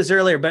didn't say this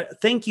earlier, but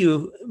thank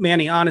you,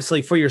 Manny,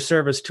 honestly, for your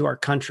service to our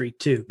country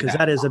too, because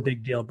that is a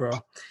big deal, bro.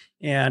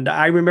 And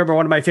I remember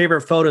one of my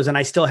favorite photos, and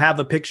I still have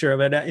a picture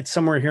of it. It's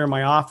somewhere here in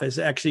my office,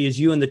 actually, is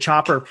you in the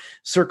chopper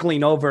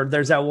circling over.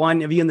 There's that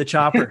one of you in the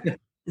chopper.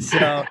 So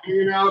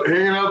hanging out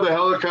the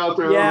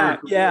helicopter. Yeah.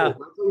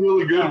 That's a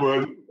really good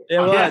one. It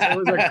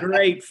was a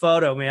great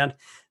photo, man.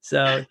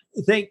 So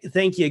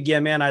thank you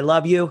again, man. I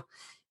love you.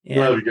 And,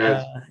 love you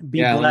guys.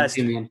 Be blessed.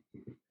 You, man.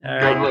 All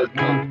right.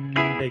 God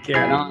bless. Take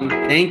care.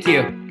 Thank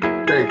you.